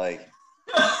 Like,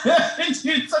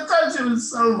 dude, sometimes it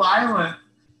was so violent.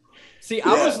 See,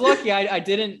 I was lucky. I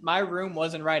didn't. My room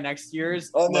wasn't right next to yours.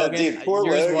 Oh no, Logan, dude, poor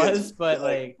yours Logan was, but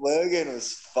like Logan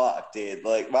was fucked, dude.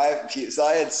 Like so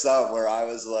I had some where I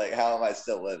was like, how am I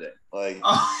still living? Like,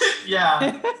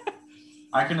 yeah,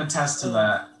 I can attest to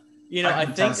that. You know, I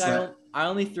think I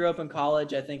only threw up in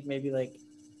college. I think maybe like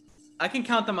I can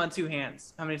count them on two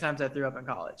hands. How many times I threw up in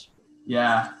college?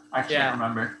 Yeah, I can't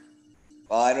remember.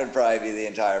 Mine would probably be the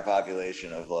entire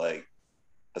population of like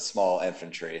a small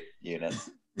infantry unit.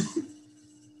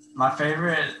 My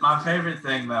favorite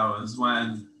thing though is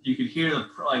when you could hear the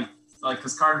like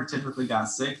because Carter typically got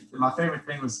sick. My favorite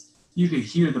thing was you could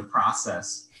hear the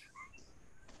process.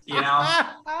 You know,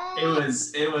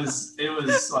 it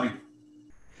was like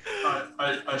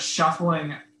a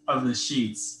shuffling of the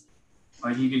sheets.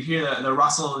 Like you could hear the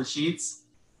rustle of the sheets,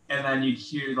 and then you'd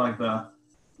hear like the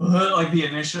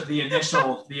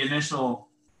initial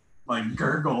like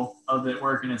gurgle of it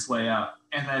working its way up.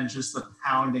 And then just the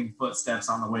pounding footsteps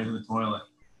on the way to the toilet.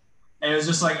 It was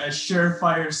just like a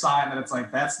surefire sign that it's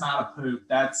like, that's not a poop.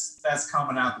 That's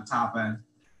coming out the top end.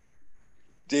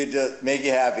 Dude, to make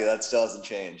you happy, that still hasn't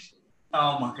changed.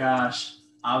 Oh my gosh.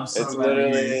 I'm so it's glad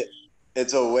literally,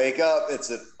 it's a wake up, it's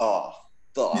a,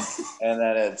 and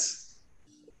then it's,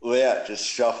 just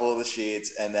shuffle the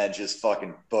sheets and then just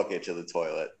fucking book it to the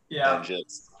toilet. Yeah. And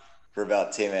just, for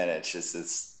about 2 minutes,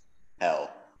 it's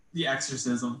hell. The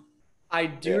exorcism. I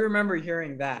do remember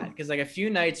hearing that because like a few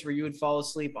nights where you would fall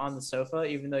asleep on the sofa,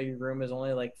 even though your room is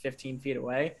only like 15 feet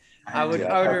away. I would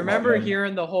remember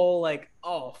hearing the whole like,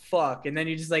 oh fuck. And then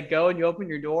you just like go and you open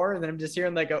your door and then I'm just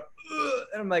hearing like and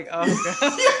I'm like, oh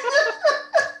god.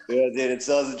 Yeah, dude, it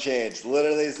still hasn't changed.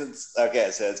 Literally since, so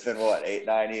it's been what, 8,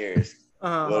 9 years.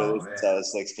 Literally since I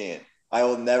was 16. I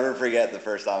will never forget the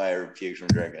first time I ever puked from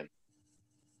drinking.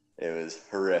 It was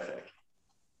horrific.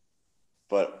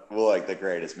 But like the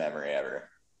greatest memory ever,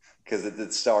 because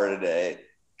it started a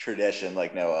tradition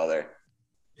like no other.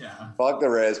 Yeah. Fuck the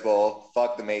Rose Bowl.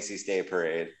 Fuck the Macy's Day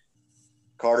Parade.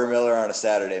 Carter Miller on a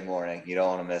Saturday morning. You don't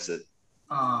want to miss it.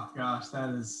 Oh gosh, I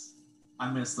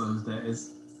miss those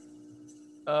days.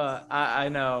 I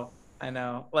know.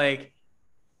 Like,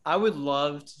 I would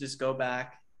love to just go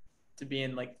back to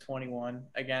being like 21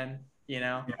 again. You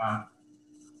know? Yeah.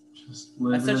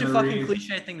 That's such a fucking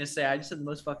cliche thing to say. I just said the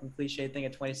most fucking cliche thing a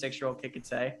 26-year-old kid could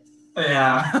say.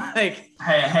 Yeah. Like,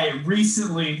 hey,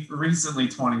 recently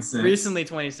 26. Recently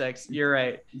 26. You're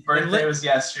right. Birthday was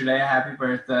yesterday. Happy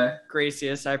birthday.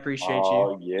 Gracious, I appreciate you.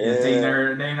 Oh,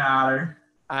 yeah. Dana.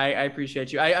 I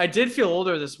appreciate you. I did feel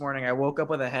older this morning. I woke up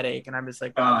with a headache and I'm just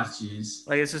like, oh, jeez.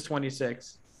 Like, this is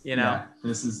 26. You know? Yeah,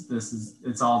 this is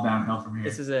it's all downhill from here.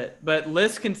 This is it. But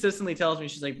Liz consistently tells me,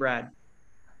 she's like, Brad,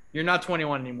 you're not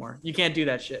 21 anymore. You can't do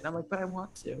that shit. And I'm like, but I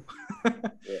want to.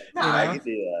 I can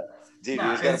do that. Dude,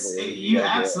 you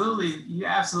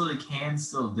absolutely can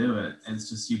still do it. It's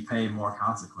just you pay more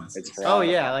consequences. Oh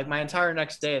yeah, like my entire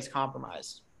next day is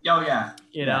compromised. Oh yeah,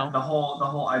 you know the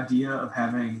whole idea of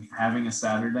having a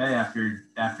Saturday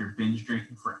after binge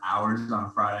drinking for hours on a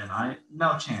Friday night,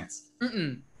 no chance.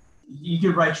 You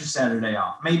could write your Saturday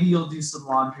off. Maybe you'll do some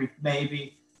laundry,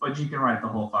 maybe, but you can write the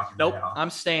whole fucking Nope. day off. I'm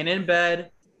staying in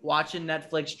bed, watching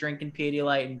Netflix, drinking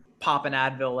Pedialyte, and popping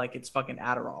Advil like it's fucking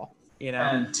Adderall. You know.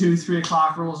 And 2-3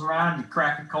 o'clock rolls around, you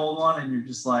crack a cold one, and you're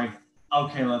just like,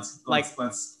 okay, let's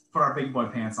put our big boy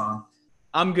pants on.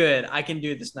 I'm good. I can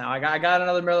do this now. I got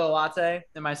another Miller latte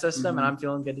in my system, and I'm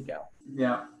feeling good to go.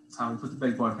 Yeah, time to put the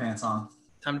big boy pants on.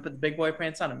 Time to put the big boy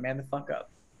pants on and man the fuck up.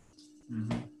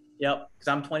 Yep, because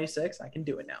I'm 26. I can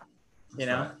do it now. You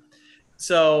know? Right.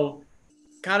 So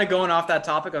kind of going off that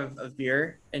topic of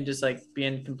beer and just like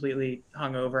being completely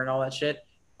hungover and all that shit.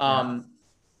 I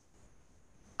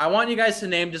want you guys to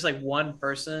name just like one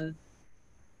person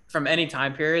from any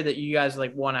time period that you guys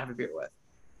like want to have a beer with.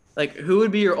 Like, who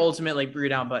would be your ultimate like brew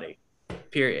down buddy?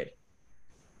 Period.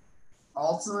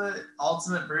 Ultimate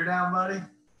brew down buddy?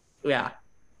 Yeah.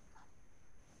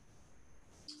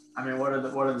 I mean, what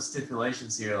are the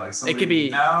stipulations here? Like, it could be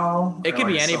it could like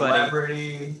be anybody.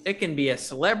 Celebrity. It can be a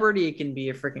celebrity. It can be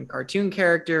a freaking cartoon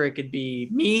character. It could be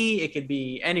me. It could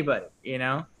be anybody. You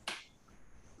know.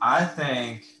 I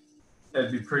think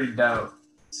it'd be pretty dope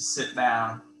to sit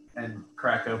down and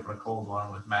crack open a cold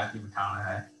one with Matthew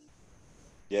McConaughey.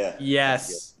 Yeah.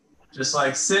 Yes. Just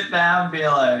like sit down and be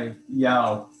like,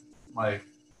 yo, like,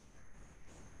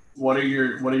 what are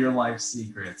your life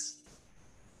secrets?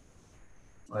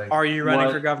 Like, are you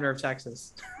running for governor of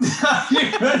Texas? Are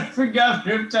you running for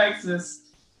governor of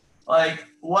Texas? Like,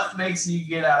 what makes you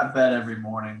get out of bed every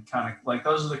morning? Kind of like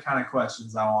those are the kind of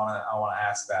questions I wanna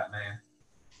ask that man.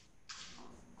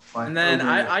 Like, and then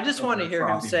I just want to hear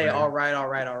him say, all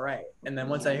right. And then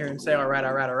once I hear him say, all right,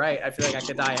 I feel like I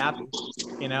could die happy,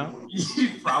 you know?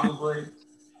 Probably.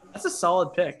 That's a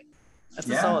solid pick. That's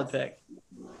a solid pick.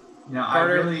 You know,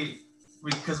 Carter,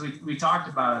 because we talked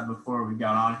about it before we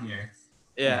got on here.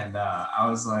 Yeah. And I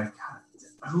was like,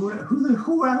 who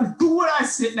would I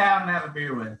sit down and have a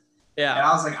beer with? Yeah. And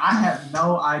I was like, I have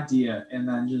no idea. And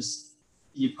then just,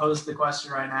 you posed the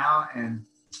question right now and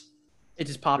it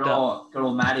just popped up. Good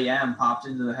old Matty M popped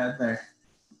into the head there.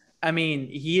 I mean,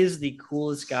 he is the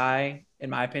coolest guy, in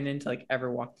my opinion, to like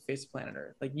ever walk the face of planet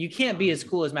Earth. Like, you can't be as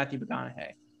cool as Matthew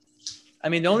McConaughey. I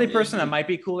mean, the only person that might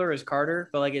be cooler is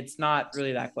Carter, but like, it's not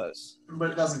really that close.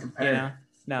 But it doesn't compare. You know?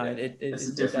 No, it's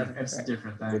a different thing.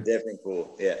 They're different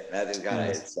cool. Yeah, Matthew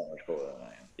McConaughey is so much cooler than I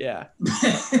am. Yeah.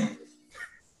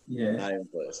 Yeah. Not even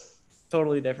close.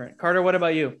 Totally different. Carter, what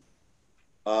about you?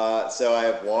 So I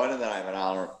have one, and then I have an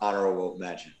honorable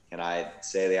mention. Can I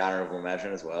say the honorable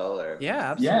mention as well? Or?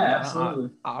 Yeah, absolutely. Yeah, absolutely.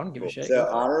 I don't give a shit. So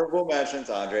honorable mentions: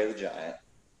 Andre the Giant.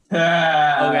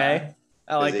 Okay,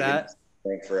 I like that.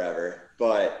 Think forever,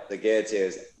 but the go-to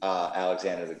is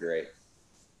Alexander the Great.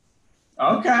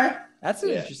 Okay, that's an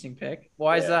interesting pick.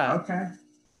 Why is that? Okay,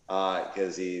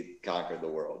 because he conquered the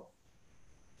world,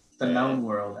 the known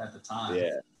world at the time.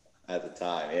 Yeah, at the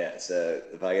time. Yeah. So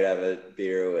if I could have a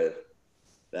beer with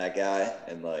that guy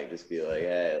and like just be like,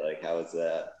 hey, like how was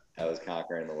that? How was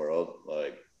conquering the world?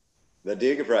 Like the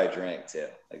dude could probably drink too.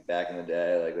 Like back in the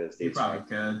day, like those dudes. He probably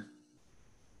could.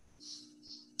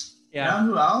 Yeah. You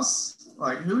know who else?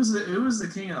 Like who was the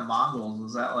king of the Mongols?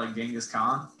 Was that like Genghis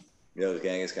Khan? Yeah, it was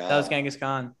Genghis Khan. That was Genghis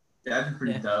Khan. Yeah, that'd be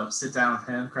pretty dope. Sit down with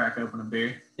him, crack open a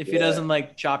beer. If he doesn't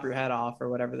like chop your head off or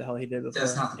whatever the hell he did before.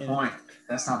 That's not the point.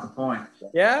 That's not the point.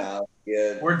 Yeah.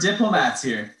 We're diplomats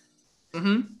here.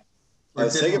 Mm-hmm. I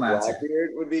was thinking Blackbeard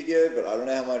would be good, but I don't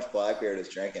know how much Blackbeard is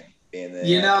drinking. Being the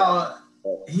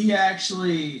he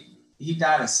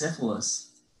died of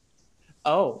syphilis.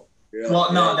 Oh. Really?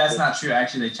 Well, no, that's not true.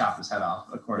 Actually, they chopped his head off.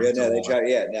 According to I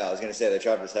was gonna say they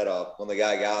chopped his head off when the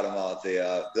guy got him off the.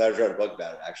 I read a book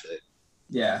about it actually.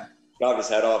 Yeah. Chopped his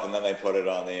head off, and then they put it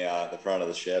on the front of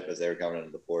the ship as they were coming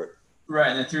into the port. Right,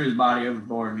 and they threw his body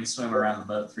overboard, and he swam around the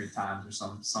boat 3 times or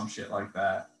some shit like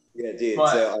that. Yeah, dude. So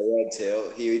I read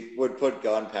too. He would put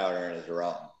gunpowder in his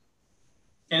rum.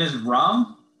 In his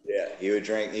rum? Yeah, he would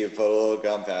drink. He would put a little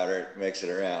gunpowder, mix it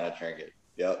around, and drink it.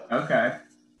 Yep. Okay.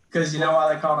 Because you know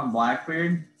why they called him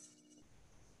Blackbeard?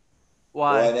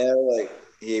 Why? Well, I know, like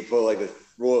he put like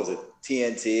what was it,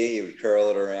 TNT? He would curl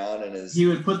it around in his. He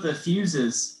would put the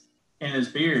fuses in his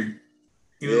beard.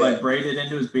 He would like braid it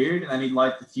into his beard, and then he'd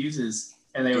light the fuses,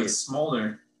 and they would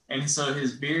smolder. And so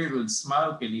his beard would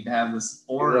smoke, and he'd have this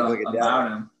aura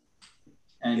about him.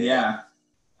 And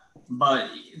but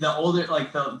the older,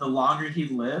 like the longer he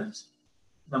lived,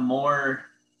 the more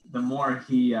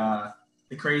he,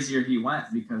 the crazier he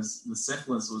went because the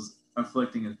syphilis was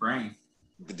afflicting his brain.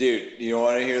 Dude, you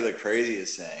want to hear the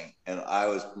craziest thing? And I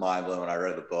was mind blown when I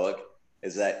read the book.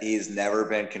 Is that he's never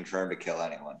been confirmed to kill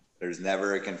anyone. There's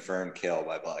never a confirmed kill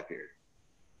by Blackbeard.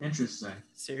 Interesting.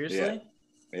 Seriously?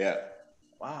 Yeah.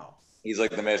 Wow. He's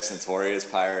like the most notorious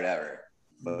pirate ever,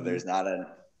 but there's not a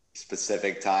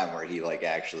specific time where he like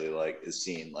actually like is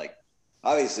seen like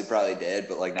obviously probably did,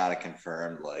 but like not a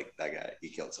confirmed like that guy he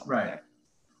killed someone. Right. There.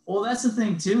 Well, that's the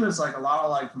thing too. Is like a lot of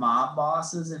like mob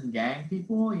bosses and gang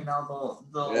people. You know,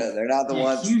 they'll They're not the be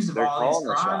ones accused of they're all these calling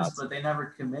the crimes, shots. but they never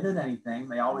committed anything.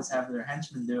 They always have their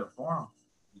henchmen do it for them.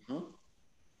 Mm-hmm.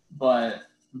 But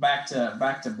back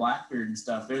to Blackbeard and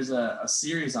stuff. There's a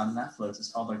series on Netflix.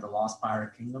 It's called like The Lost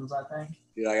Pirate Kingdoms, I think.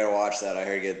 Dude, I gotta watch that. I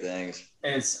heard good things.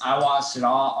 I watched it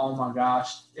all. Oh my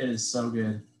gosh, it is so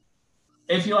good.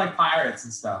 If you like pirates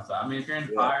and stuff, though. I mean, if you're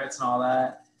into pirates and all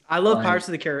that. I love Pirates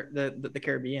of the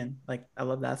Caribbean. Like, I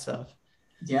love that stuff.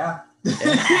 Yeah. It's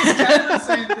kind of the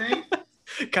same thing.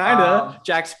 Kind of.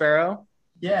 Jack Sparrow.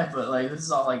 Yeah, but like this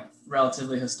is all like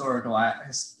relatively historical. I mean,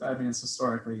 it's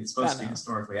supposed to be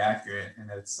historically accurate, and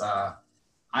it's. I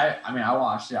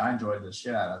watched it. I enjoyed the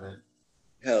shit out of it.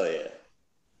 Hell yeah.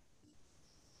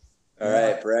 All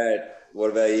right, Brad.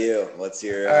 What about you? What's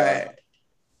your? All right.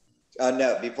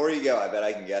 No, before you go, I bet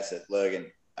I can guess it,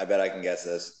 Logan. I bet I can guess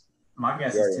this. My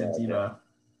guess is Tim Tebow.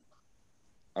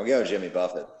 I'm going Jimmy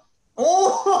Buffett.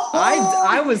 Oh,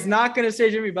 I was not going to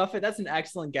say Jimmy Buffett. That's an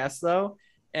excellent guess, though.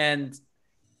 And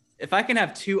if I can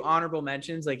have two honorable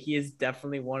mentions, like he is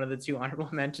definitely one of the two honorable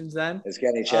mentions then. Is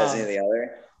Kenny Chesney the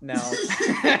other? No.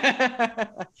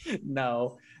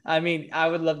 No. I mean, I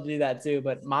would love to do that too,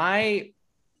 but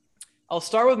I'll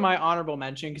start with my honorable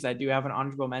mention because I do have an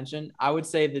honorable mention. I would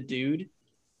say the dude.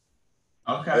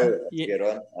 Okay. Oh, that's a good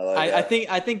one. I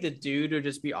think the dude would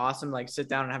just be awesome. Like sit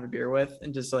down and have a beer with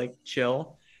and just like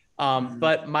chill.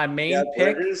 But my main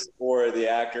pick or the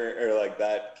actor or like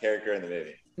that character in the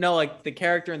movie. No, like the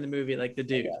character in the movie, like the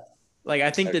dude. Okay. Like I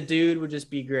think the dude would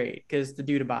just be great because the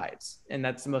dude abides, and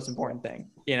that's the most important thing,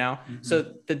 you know. Mm-hmm.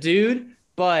 So the dude,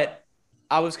 but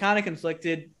I was kind of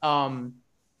conflicted. I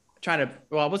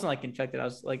wasn't like conflicted. I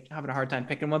was like having a hard time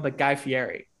picking one, but Guy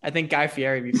Fieri. I think Guy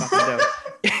Fieri would be fucking dope.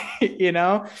 You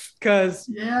know, because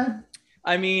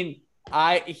I mean,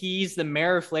 he's the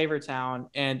mayor of Flavortown,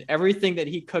 and everything that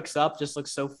he cooks up just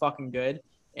looks so fucking good.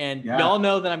 And y'all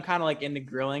know that I'm kind of like into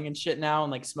grilling and shit now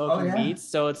and like smoking meats.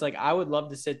 So it's like I would love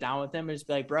to sit down with him and just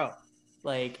be like, bro,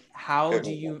 like how do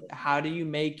you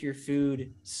make your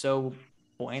food so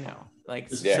bueno? Like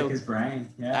so his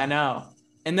brain. Yeah. I know.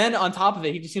 And then on top of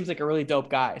it, he just seems like a really dope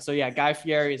guy. So yeah, Guy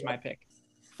Fieri is my pick.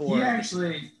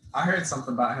 I heard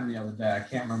something about him the other day. I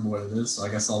can't remember what it is, so I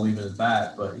guess I'll leave it at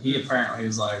that. But he apparently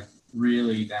is like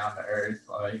really down to earth,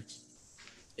 like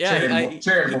he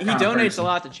donates a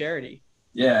lot to charity.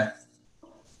 Yeah.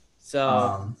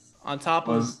 So on top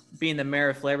of being the mayor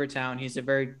of Flavortown, he's a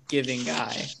very giving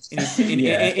guy, and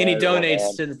he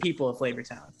donates to the people of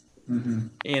Flavortown. Mm-hmm.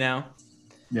 You know.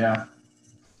 Yeah.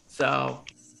 So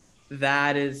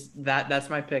that's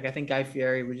my pick. I think Guy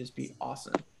Fieri would just be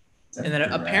awesome. And then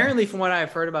apparently, from what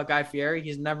I've heard about Guy Fieri,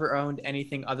 he's never owned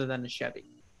anything other than a Chevy.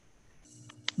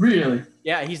 Really?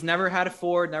 Yeah, he's never had a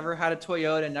Ford, never had a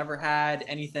Toyota, never had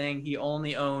anything. He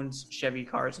only owns Chevy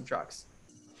cars and trucks.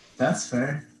 That's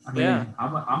fair. I mean,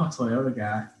 I'm a Toyota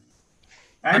guy.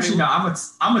 Actually,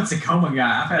 I'm a Tacoma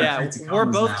guy. I've had Tacomas we're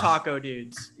both now. Taco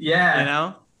dudes. Yeah. You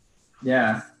know?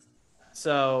 Yeah.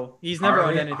 So he's never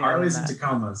owned anything. Harleys and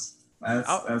Tacomas.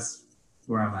 That's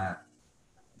where I'm at.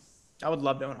 I would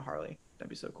love to own a Harley. That'd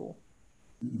be so cool.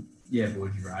 Yeah, but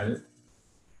would you ride it?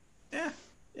 Yeah,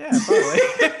 probably.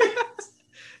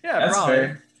 Yeah, that's probably.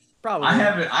 Fair. Probably.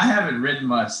 I haven't ridden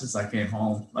much since I came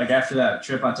home. Like after that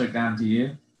trip I took down to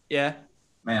you. Yeah.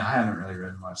 Man, I haven't really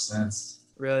ridden much since.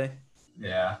 Really?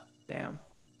 Yeah. Damn.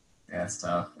 Yeah, it's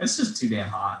tough. It's just too damn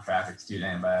hot. Traffic's too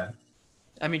damn bad.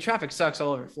 I mean, traffic sucks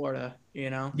all over Florida,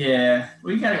 you know? Yeah.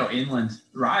 We gotta go inland.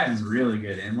 Riding's really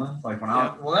good inland. Like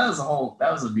that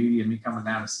was the beauty of me coming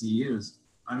down to see you is,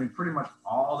 I mean, pretty much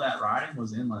all that riding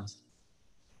was inland.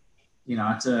 You know,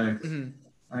 I took,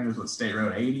 I think it was State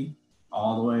Road 80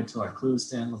 all the way to like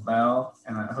Clewiston, LaBelle,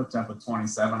 and I hooked up with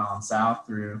 27 on south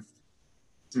through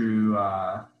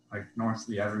like north of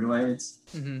the Everglades.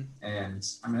 Mm-hmm. And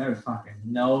I mean, there was fucking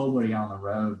nobody on the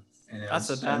road. And that's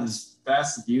the best.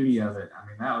 That's the beauty of it. I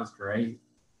mean, that was great.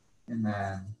 And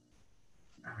then,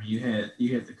 I mean, you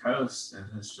hit the coast, and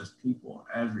it's just people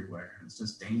everywhere. And it's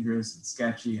just dangerous and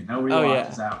sketchy, and nobody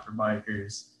watches out for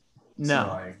bikers. No,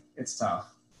 so, like it's tough.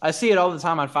 I see it all the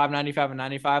time on 595 and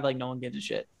 95. Like no one gives a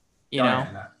shit. You know,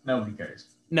 yeah, nobody cares.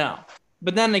 No,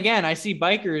 but then again, I see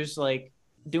bikers like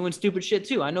doing stupid shit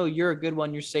too. I know you're a good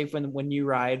one. You're safe when you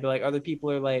ride, but like other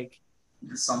people are like.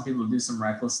 Some people do some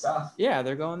reckless stuff. Yeah,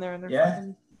 they're going there and they're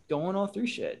fucking going all through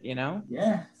shit, you know?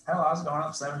 Yeah. Hell, I was going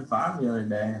up 75 the other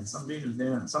day, and some dude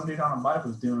on a bike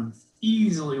was doing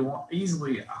easily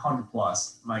 100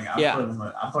 plus. Like I put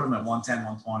him at 110,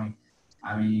 120.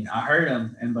 I mean, I heard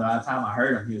him, and by the time I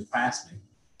heard him, he was past me.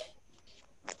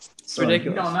 So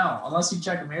Ridiculous. You don't know. Unless you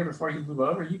check him here before you move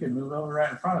over, you can move over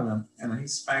right in front of him. And then he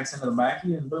smacks into the back of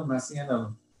you, and boom, that's the end of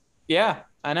him. Yeah,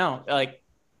 I know. Like,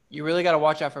 you really got to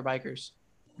watch out for bikers.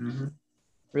 Mm-hmm.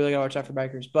 Really got to watch out for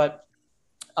bikers. But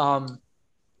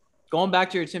going back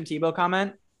to your Tim Tebow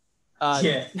comment.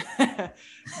 God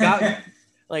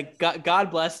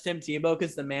bless Tim Tebow,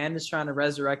 because the man is trying to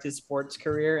resurrect his sports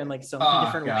career in like so many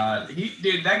different ways.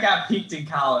 Dude, that guy peaked in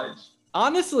college.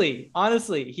 Honestly,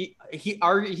 he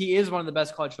is one of the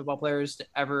best college football players to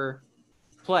ever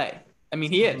play. I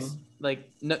mean, he is,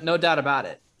 like, no doubt about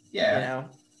it. Yeah. You know,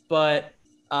 but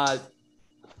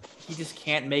he just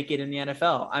can't make it in the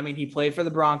NFL. I mean, he played for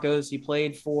the Broncos, he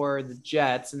played for the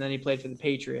Jets, and then he played for the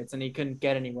Patriots, and he couldn't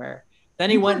get anywhere. Then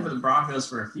he went for the Broncos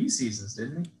for a few seasons,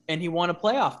 didn't he? And he won a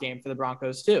playoff game for the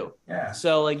Broncos too. Yeah.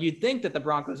 So like, you'd think that the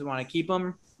Broncos would want to keep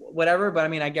him, whatever. But I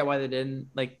mean, I get why they didn't.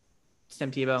 Like,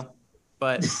 Tim Tebow.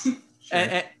 But Sure.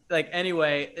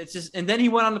 Anyway, it's just. And then he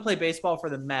went on to play baseball for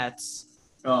the Mets.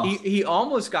 Oh. He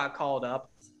almost got called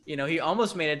up. You know, he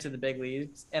almost made it to the big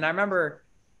leagues. And I remember.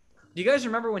 Do you guys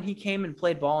remember when he came and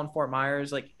played ball in Fort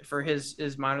Myers, like for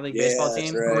his minor league baseball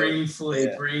team? Right.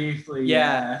 Briefly.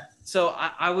 Yeah. So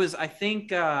I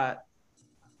think I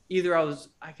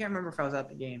can't remember if I was at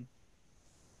the game.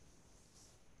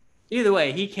 Either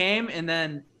way, he came, and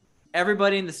then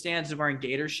everybody in the stands is wearing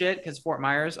Gator shit because Fort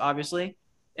Myers, obviously.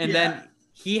 And then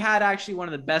he had actually one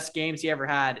of the best games he ever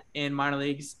had in minor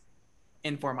leagues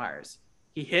in Fort Myers.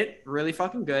 He hit really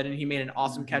fucking good, and he made an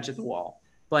awesome catch at the wall.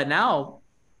 But now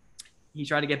he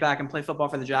tried to get back and play football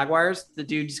for the Jaguars. The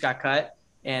dude just got cut,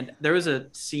 and there was a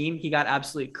scene he got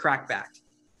absolutely crackbacked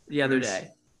the other day.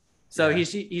 So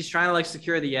he's trying to like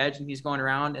secure the edge, and he's going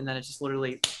around, and then it just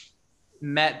literally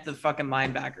met the fucking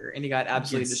linebacker, and he got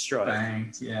absolutely destroyed.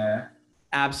 Spanked, yeah.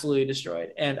 Absolutely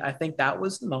destroyed. And I think that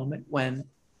was the moment when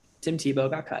Tim Tebow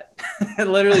got cut.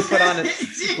 Literally put on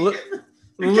it.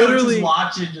 Literally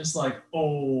watching, just like,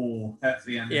 oh, that's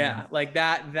the end. Yeah, like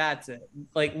that's it.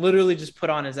 Like, literally just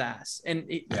put on his ass. And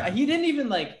he didn't even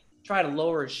like try to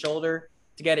lower his shoulder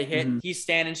to get a hit. Mm-hmm. He's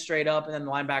standing straight up, and then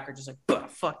the linebacker just like,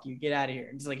 fuck you, get out of here.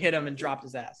 And just like hit him and dropped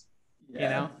his ass. You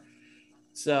know?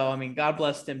 So, I mean, God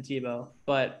bless Tim Tebow.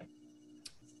 But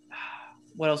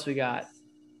what else we got? I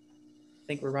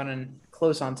think we're running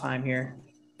close on time here.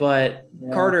 But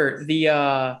Carter,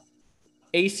 the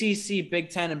ACC, Big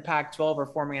Ten, and Pac-12 are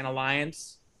forming an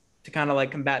alliance to kind of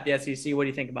like combat the SEC. What do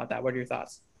you think about that? What are your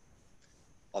thoughts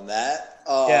on that?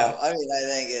 I mean, I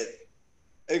think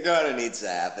it kind of needs to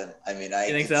happen. I mean, I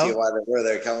can see where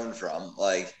they're coming from.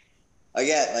 Like,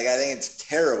 again, like I think it's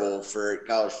terrible for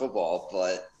college football,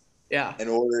 but in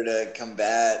order to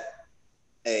combat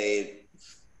a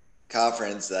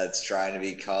conference that's trying to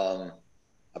become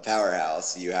a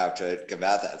powerhouse, you have to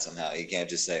combat that somehow. You can't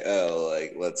just say, oh,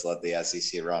 like, let's let the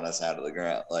SEC run us out of the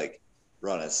ground, like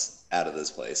run us out of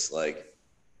this place. Like,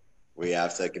 we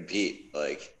have to compete.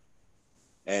 Like,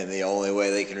 and the only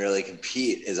way they can really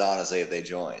compete is honestly if they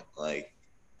join. Like,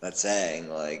 that's saying,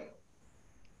 like,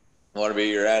 I want to be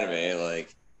your enemy.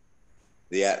 Like,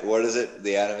 what is it?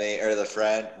 The enemy or the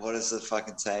friend? What is the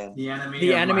fucking saying? The enemy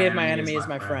of my enemy is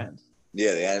my friend.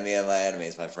 Yeah, the enemy of my enemy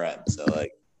is my friend. So,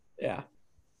 like, yeah.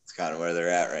 It's kind of where they're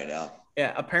at right now.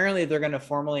 Yeah, apparently they're going to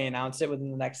formally announce it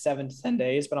within the next 7 to 10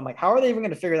 days. But I'm like, how are they even going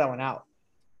to figure that one out?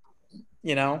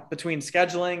 You know, between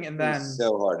scheduling and then it's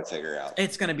so hard to figure out.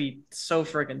 It's going to be so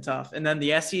freaking tough. And then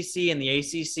the SEC and the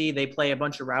ACC, they play a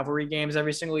bunch of rivalry games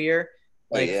every single year,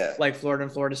 like Florida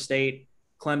and Florida State,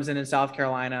 Clemson and South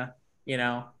Carolina. You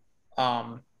know,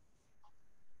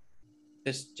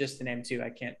 just to name two.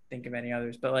 I can't think of any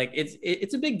others, but like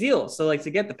it's a big deal. So like to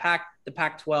get the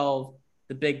Pac-12,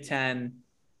 the Big Ten,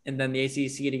 and then the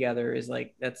ACC together is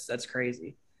like that's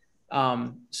crazy.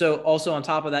 So also on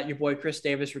top of that, your boy Chris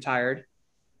Davis retired,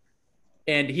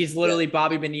 and he's literally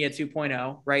Bobby Bonilla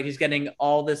 2.0, right? He's getting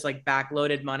all this like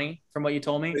backloaded money from what you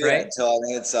told me, right? So I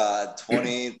think it's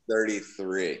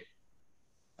 2033.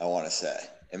 I want to say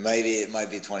it might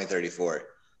be 2034.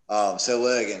 So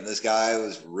Logan, this guy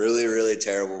was really, really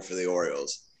terrible for the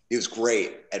Orioles. He was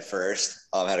great at first.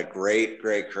 Had a great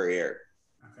great career.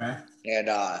 Okay. And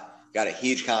got a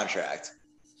huge contract.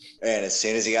 And as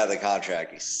soon as he got the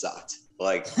contract, he sucked.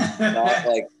 Like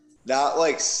not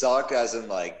like sucked as in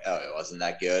like, oh, it wasn't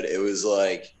that good. It was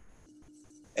like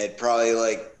it probably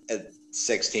like a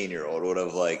 16-year-old would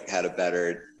have like had a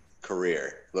better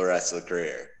career, the rest of the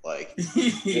career. Like,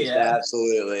 just Yeah.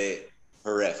 absolutely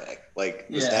horrific. Like,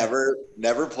 was Yeah.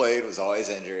 never played, was always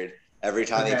injured. Every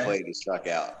time he Okay. played, he struck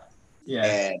out. Yeah.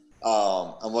 And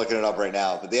I'm looking it up right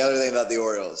now. But the other thing about the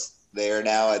Orioles, they are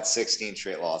now at 16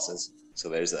 straight losses. So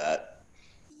there's that.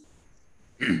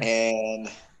 And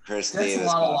Chris That's Davis. a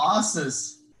lot of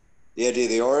losses. Yeah,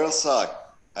 dude, the Orioles suck.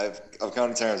 I've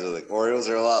come to terms with it. Orioles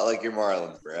are a lot like your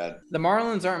Marlins, Brad. The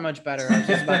Marlins aren't much better. I was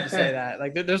just about to say that.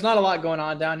 Like, there's not a lot going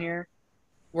on down here.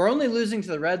 We're only losing to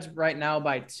the Reds right now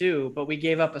by 2, but we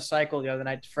gave up a cycle the other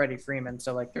night to Freddie Freeman.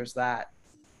 So, like, there's that.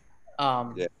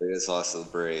 Yeah, we just lost to the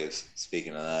Braves.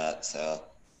 Speaking of that, so.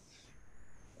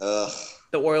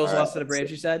 The Orioles All lost to right, the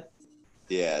Braves, you said?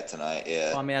 Yeah, tonight, yeah.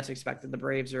 Well, I mean, that's expected. The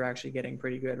Braves are actually getting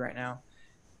pretty good right now.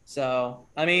 So,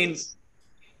 I mean,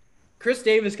 Chris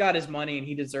Davis got his money and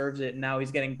he deserves it. And now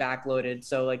he's getting backloaded.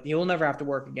 So, like, he'll never have to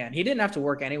work again. He didn't have to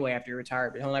work anyway after he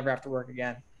retired, but he'll never have to work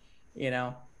again, you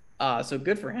know? So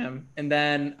good for him. And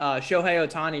then Shohei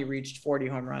Ohtani reached 40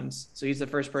 home runs. So he's the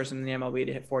first person in the MLB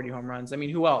to hit 40 home runs. I mean,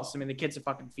 who else? I mean, the kid's a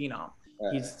fucking phenom.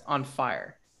 He's on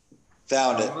fire.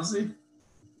 Found it. What was he?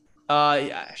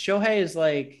 Yeah, Shohei is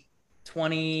like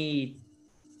 20.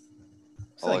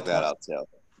 I'll look that up too.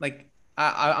 Like,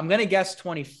 I'm going to guess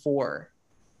 24.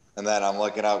 And then I'm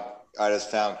looking up. I just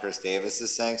found Chris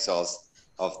Davis's thing, so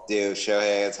I'll do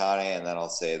Shohei Ohtani, and then I'll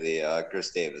say the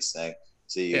Chris Davis thing,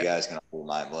 so you guys can hold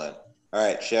my blood. All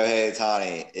right, Shohei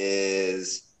Ohtani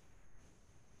is.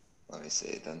 Let me see.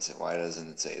 It doesn't say. Why doesn't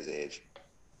it say his age?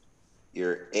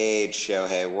 Your age,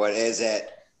 Shohei. What is it?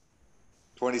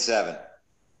 27.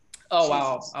 Oh,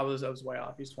 wow. I was way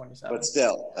off. He's 27. But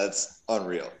still, that's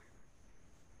unreal.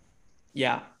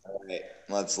 Yeah. All right,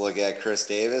 let's look at Chris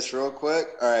Davis real quick.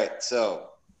 All right,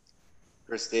 so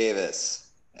Chris Davis.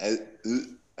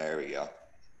 There we go.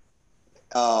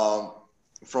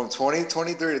 From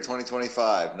 2023 to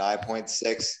 2025,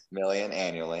 9.6 million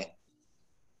annually.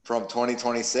 From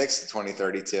 2026 to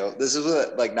 2032, this is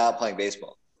with, like, not playing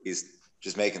baseball. He's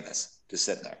just making this, just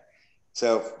sitting there.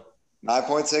 So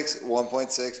 9.6,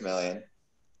 1.6 million,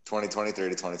 2023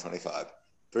 to 2025.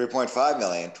 3.5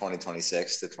 million,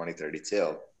 2026 to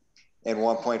 2032. And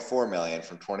 1.4 million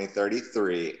from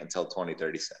 2033 until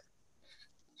 2037.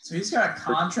 So he's got a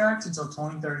contract until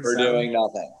 2037. For doing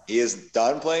nothing. He is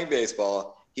done playing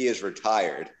baseball. He is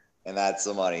retired, and that's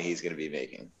the money he's going to be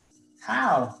making.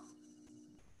 How?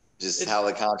 Just how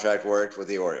the contract worked with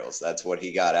the Orioles. That's what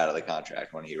he got out of the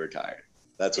contract when he retired.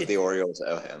 That's what the Orioles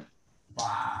owe him.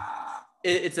 Wow.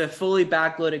 It's a fully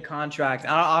backloaded contract.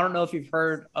 I don't know if you've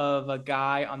heard of a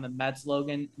guy on the Mets,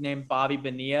 Logan, named Bobby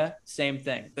Bonilla. Same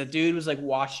thing. The dude was like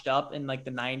washed up in like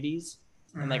the 90s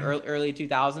and like early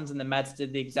 2000s, and the Mets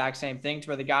did the exact same thing to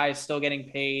where the guy is still getting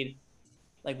paid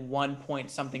like 1 point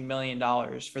something million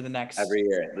dollars for the next every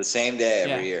year, the same day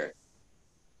every year.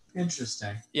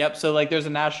 Interesting. Yep. So like there's a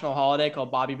national holiday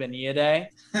called Bobby Bonilla Day.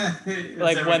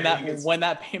 Like when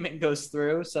that payment goes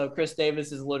through. So Chris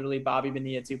Davis is literally Bobby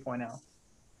Bonilla 2.0.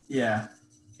 Yeah.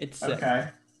 It's sick. Okay.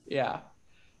 Yeah.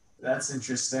 That's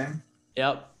interesting.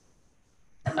 Yep.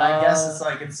 I guess it's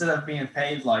like instead of being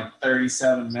paid like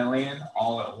 37 million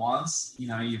all at once,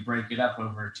 you break it up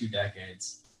over 2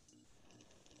 decades.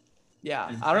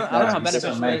 Yeah. I don't know how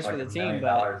beneficial it is for the team,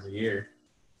 but $1 a year.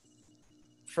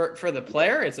 For the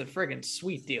player, it's a friggin'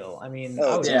 sweet deal. I mean,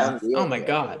 oh my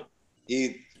God.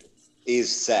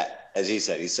 He's set. As he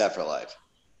said, he's set for life.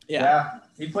 Yeah.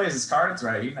 He plays his cards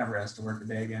right. He never has to work a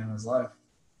day again in his life.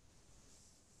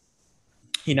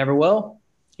 He never will.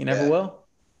 He never will.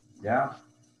 Yeah.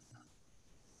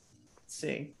 Let's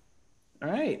see. All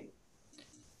right.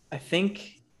 I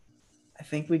think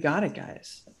we got it,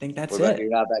 guys. I think that's it. You're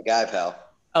not that guy, pal.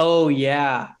 Oh,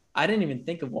 yeah. I didn't even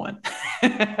think of one.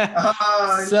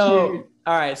 Shoot.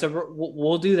 All right. So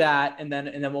we'll do that, and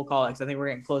then we'll call it, because I think we're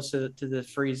getting close to the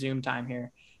free Zoom time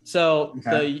here. So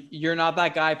You're Not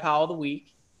That Guy Pal of the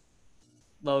Week.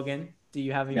 Logan, do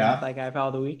you have a You're Not That Guy Pal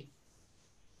of the Week?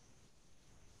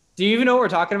 Do you even know what we're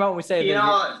talking about when we say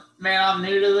man, I'm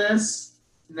new to this.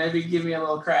 Maybe give me a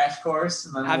little crash course.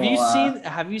 And then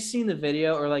have you seen the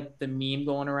video or like the meme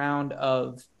going around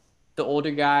of the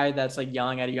older guy that's like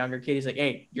yelling at a younger kid? He's like,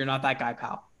 "Hey, you're not that guy,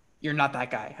 pal. You're not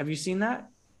that guy." Have you seen that?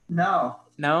 No.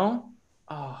 No?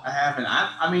 Oh. I haven't.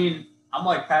 I mean, I'm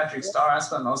like Patrick Starr. I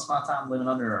spend most of my time living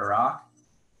under a rock.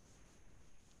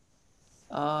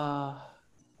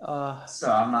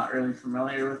 So I'm not really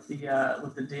familiar with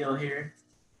the deal here,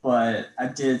 but I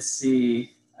did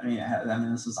see. I mean,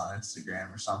 this was on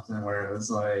Instagram or something where it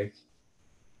was like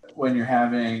when you're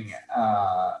having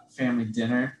family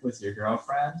dinner with your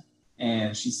girlfriend,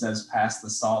 and she says, "Pass the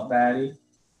salt, daddy,"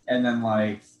 and then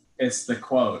like it's the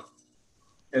quote,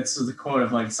 it's the quote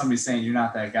of like somebody saying you're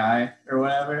not that guy or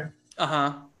whatever.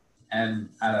 And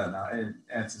I don't know,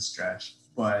 it's a stretch,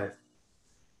 but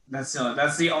that's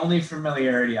the only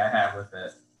familiarity I have with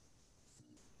it.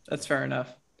 That's fair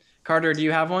enough. Carter, do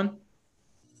you have one?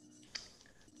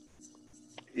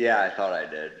 Yeah, I thought I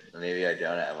did. Maybe I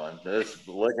don't have one.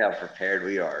 Look how prepared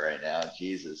we are right now.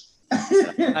 Jesus.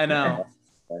 I know.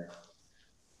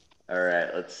 All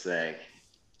right, let's think.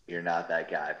 You're not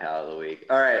that guy, pal of the week.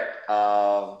 All right.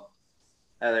 Oh,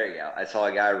 there you go. I saw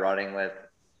a guy running with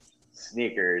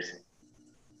sneakers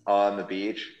on the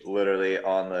beach, literally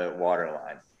on the water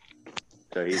line.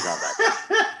 So he's not that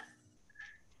guy.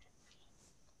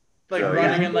 Like so,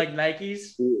 running in like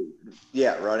Nikes?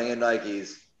 Yeah, running in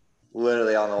Nikes,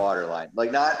 literally on the water line.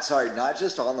 Like not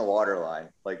just on the water line,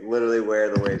 like literally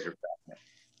where the waves were crashing.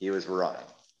 He was running.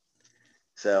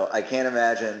 So I can't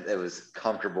imagine it was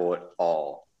comfortable at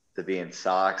all to be in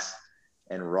socks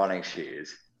and running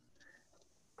shoes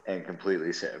and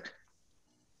completely soaked.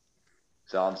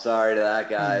 So I'm sorry to that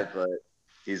guy, but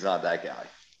he's not that guy.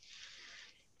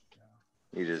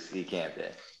 He can't be.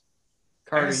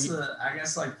 Carter, I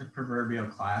guess like the proverbial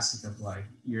classic of like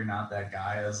you're not that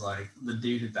guy is like the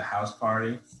dude at the house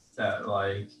party that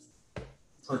like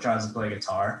tries to play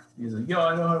guitar. He's like, yo,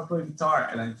 I know how to play guitar,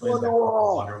 and then he plays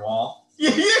Wonderwall.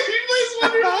 Yeah, he plays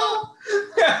Wonderwall.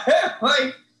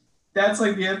 Like that's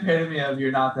like the epitome of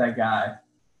you're not that guy.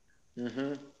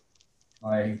 Mm-hmm.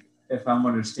 Like if I'm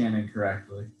understanding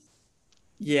correctly.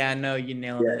 Yeah, no, you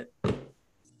nailed it.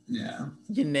 Yeah.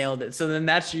 You nailed it. So then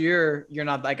that's you're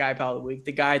not that guy, pal of the week.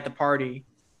 The guy at the party.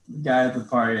 The guy at the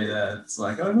party that's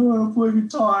like, I know how to play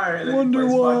guitar. And then he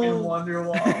plays fucking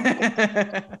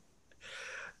Wonderwall.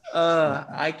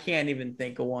 I can't even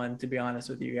think of one, to be honest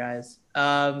with you guys.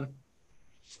 Yeah,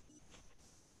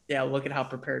 look at how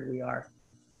prepared we are.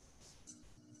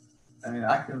 I mean,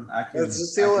 I can. It's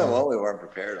just the only one we weren't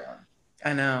prepared on.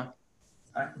 I know.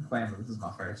 I can claim that this is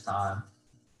my first time.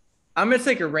 I'm gonna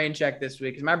take a rain check this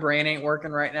week because my brain ain't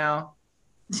working right now.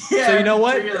 Yeah. So you know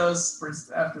what?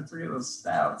 After three of those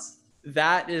stouts.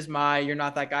 That is my "you're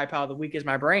not that guy, pal" of the week is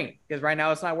my brain because right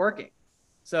now it's not working.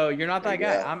 So you're not that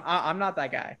guy. I'm not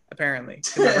that guy apparently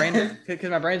because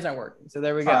my brain's not working. So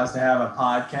there we go. To have a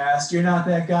podcast. You're not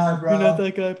that guy, bro. You're not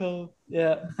that guy, pal.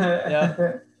 Yeah.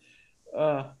 Yeah.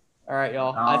 All right,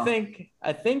 y'all. I think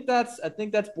that's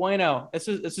bueno. This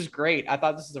is great. I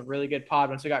thought this is a really good pod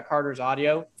once we got Carter's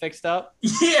audio fixed up.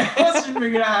 Yeah, once we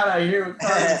figured out how to hear what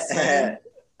Carter's saying.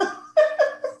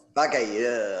 Fuck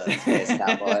you, space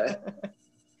cowboy.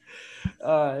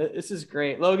 This is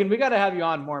great, Logan. We got to have you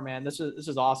on more, man. This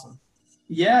is awesome.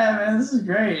 Yeah, man, this is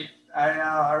great.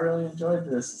 I really enjoyed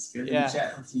this. It's good to be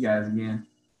chatting with you guys again.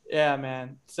 Yeah,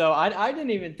 man. So I didn't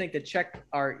even think to check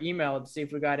our email to see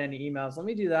if we got any emails. Let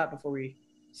me do that before we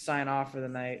sign off for the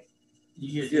night.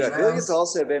 Dude, I feel like it's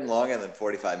also been longer than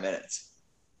 45 minutes.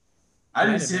 I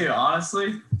do too,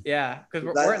 honestly. Yeah, because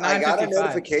we're at 9:55. I got a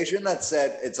notification that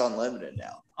said it's unlimited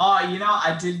now. Oh,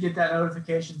 I did get that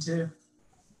notification too.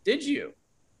 Did you?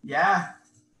 Yeah.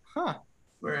 Huh.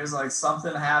 Whereas like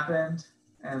something happened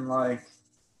and like.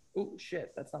 Oh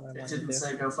shit! That's not what I wanted to do. It didn't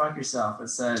say go fuck yourself. It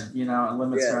said limits are It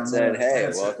unlimited. said hey,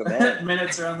 welcome in.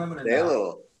 Minutes are unlimited. Stay a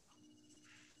little.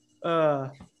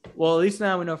 Well, at least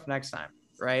now we know for next time,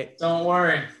 right? Don't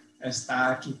worry.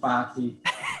 Está aquí papi.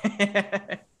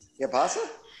 ¿Qué pasa?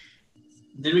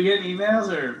 Did we get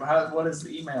emails or what is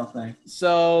the email thing?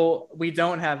 So we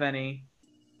don't have any.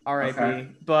 RIP. Okay.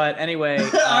 But anyway,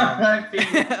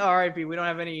 RIP. We don't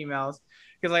have any emails.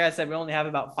 Because like I said, we only have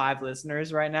about 5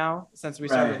 listeners right now since we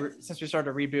started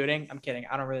rebooting. I'm kidding.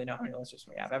 I don't really know how many listeners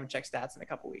we have. I haven't checked stats in a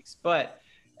couple weeks. But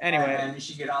anyway. Man, you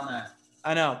should get on that.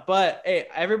 I know. But hey,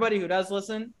 everybody who does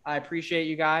listen, I appreciate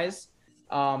you guys.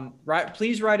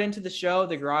 Please write into the show,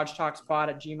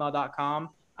 thegaragetalkspod@gmail.com.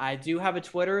 I do have a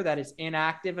Twitter that is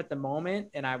inactive at the moment,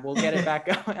 and I will get it back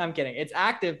up. I'm kidding. It's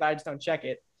active, but I just don't check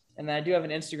it. And then I do have an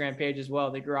Instagram page as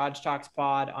well, the Garage Talks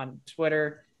Pod on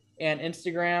Twitter and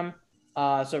Instagram.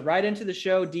 So write into the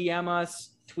show, DM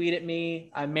us, tweet at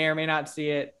me. I may or may not see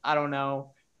it. I don't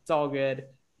know. It's all good.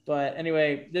 But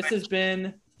anyway, this has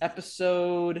been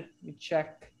episode, let me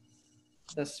check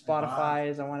the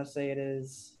Spotify's. I want to say it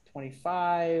is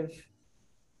 25.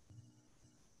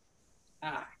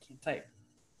 I can't type.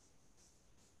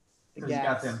 Because you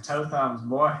got them toe thumbs,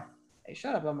 boy. Hey,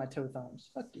 shut up on my toe thumbs.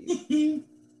 Fuck you.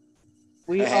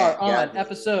 We are on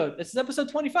episode. This is episode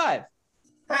 25.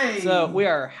 Hey. So we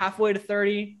are halfway to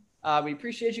 30. We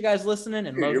appreciate you guys listening.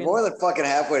 And Dude, you're more than fucking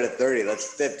halfway to 30.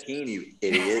 That's 15, you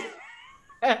idiot.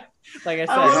 Like I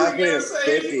said, you're halfway to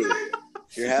 50.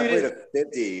 You're halfway to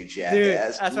 50, you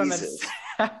jackass.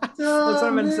 Dude, That's what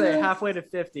I'm gonna say. Halfway to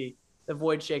 50. The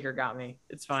void shaker got me.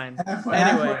 It's fine.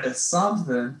 Halfway to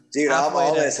something. Dude, I'm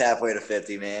always halfway to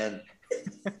 50, man.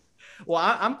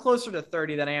 Well, I'm closer to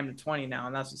 30 than I am to 20 now,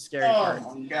 and that's the scary part.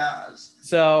 Oh my gosh.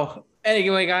 So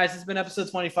anyway, guys, it's been episode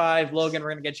 25. Logan, we're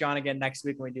gonna get you on again next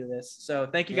week when we do this. So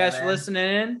thank you guys for listening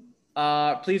in.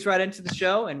 Please write into the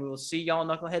show, and we will see y'all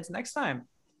knuckleheads next time.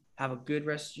 Have a good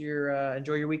rest of your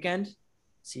enjoy your weekend.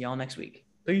 See y'all next week.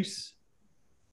 Peace.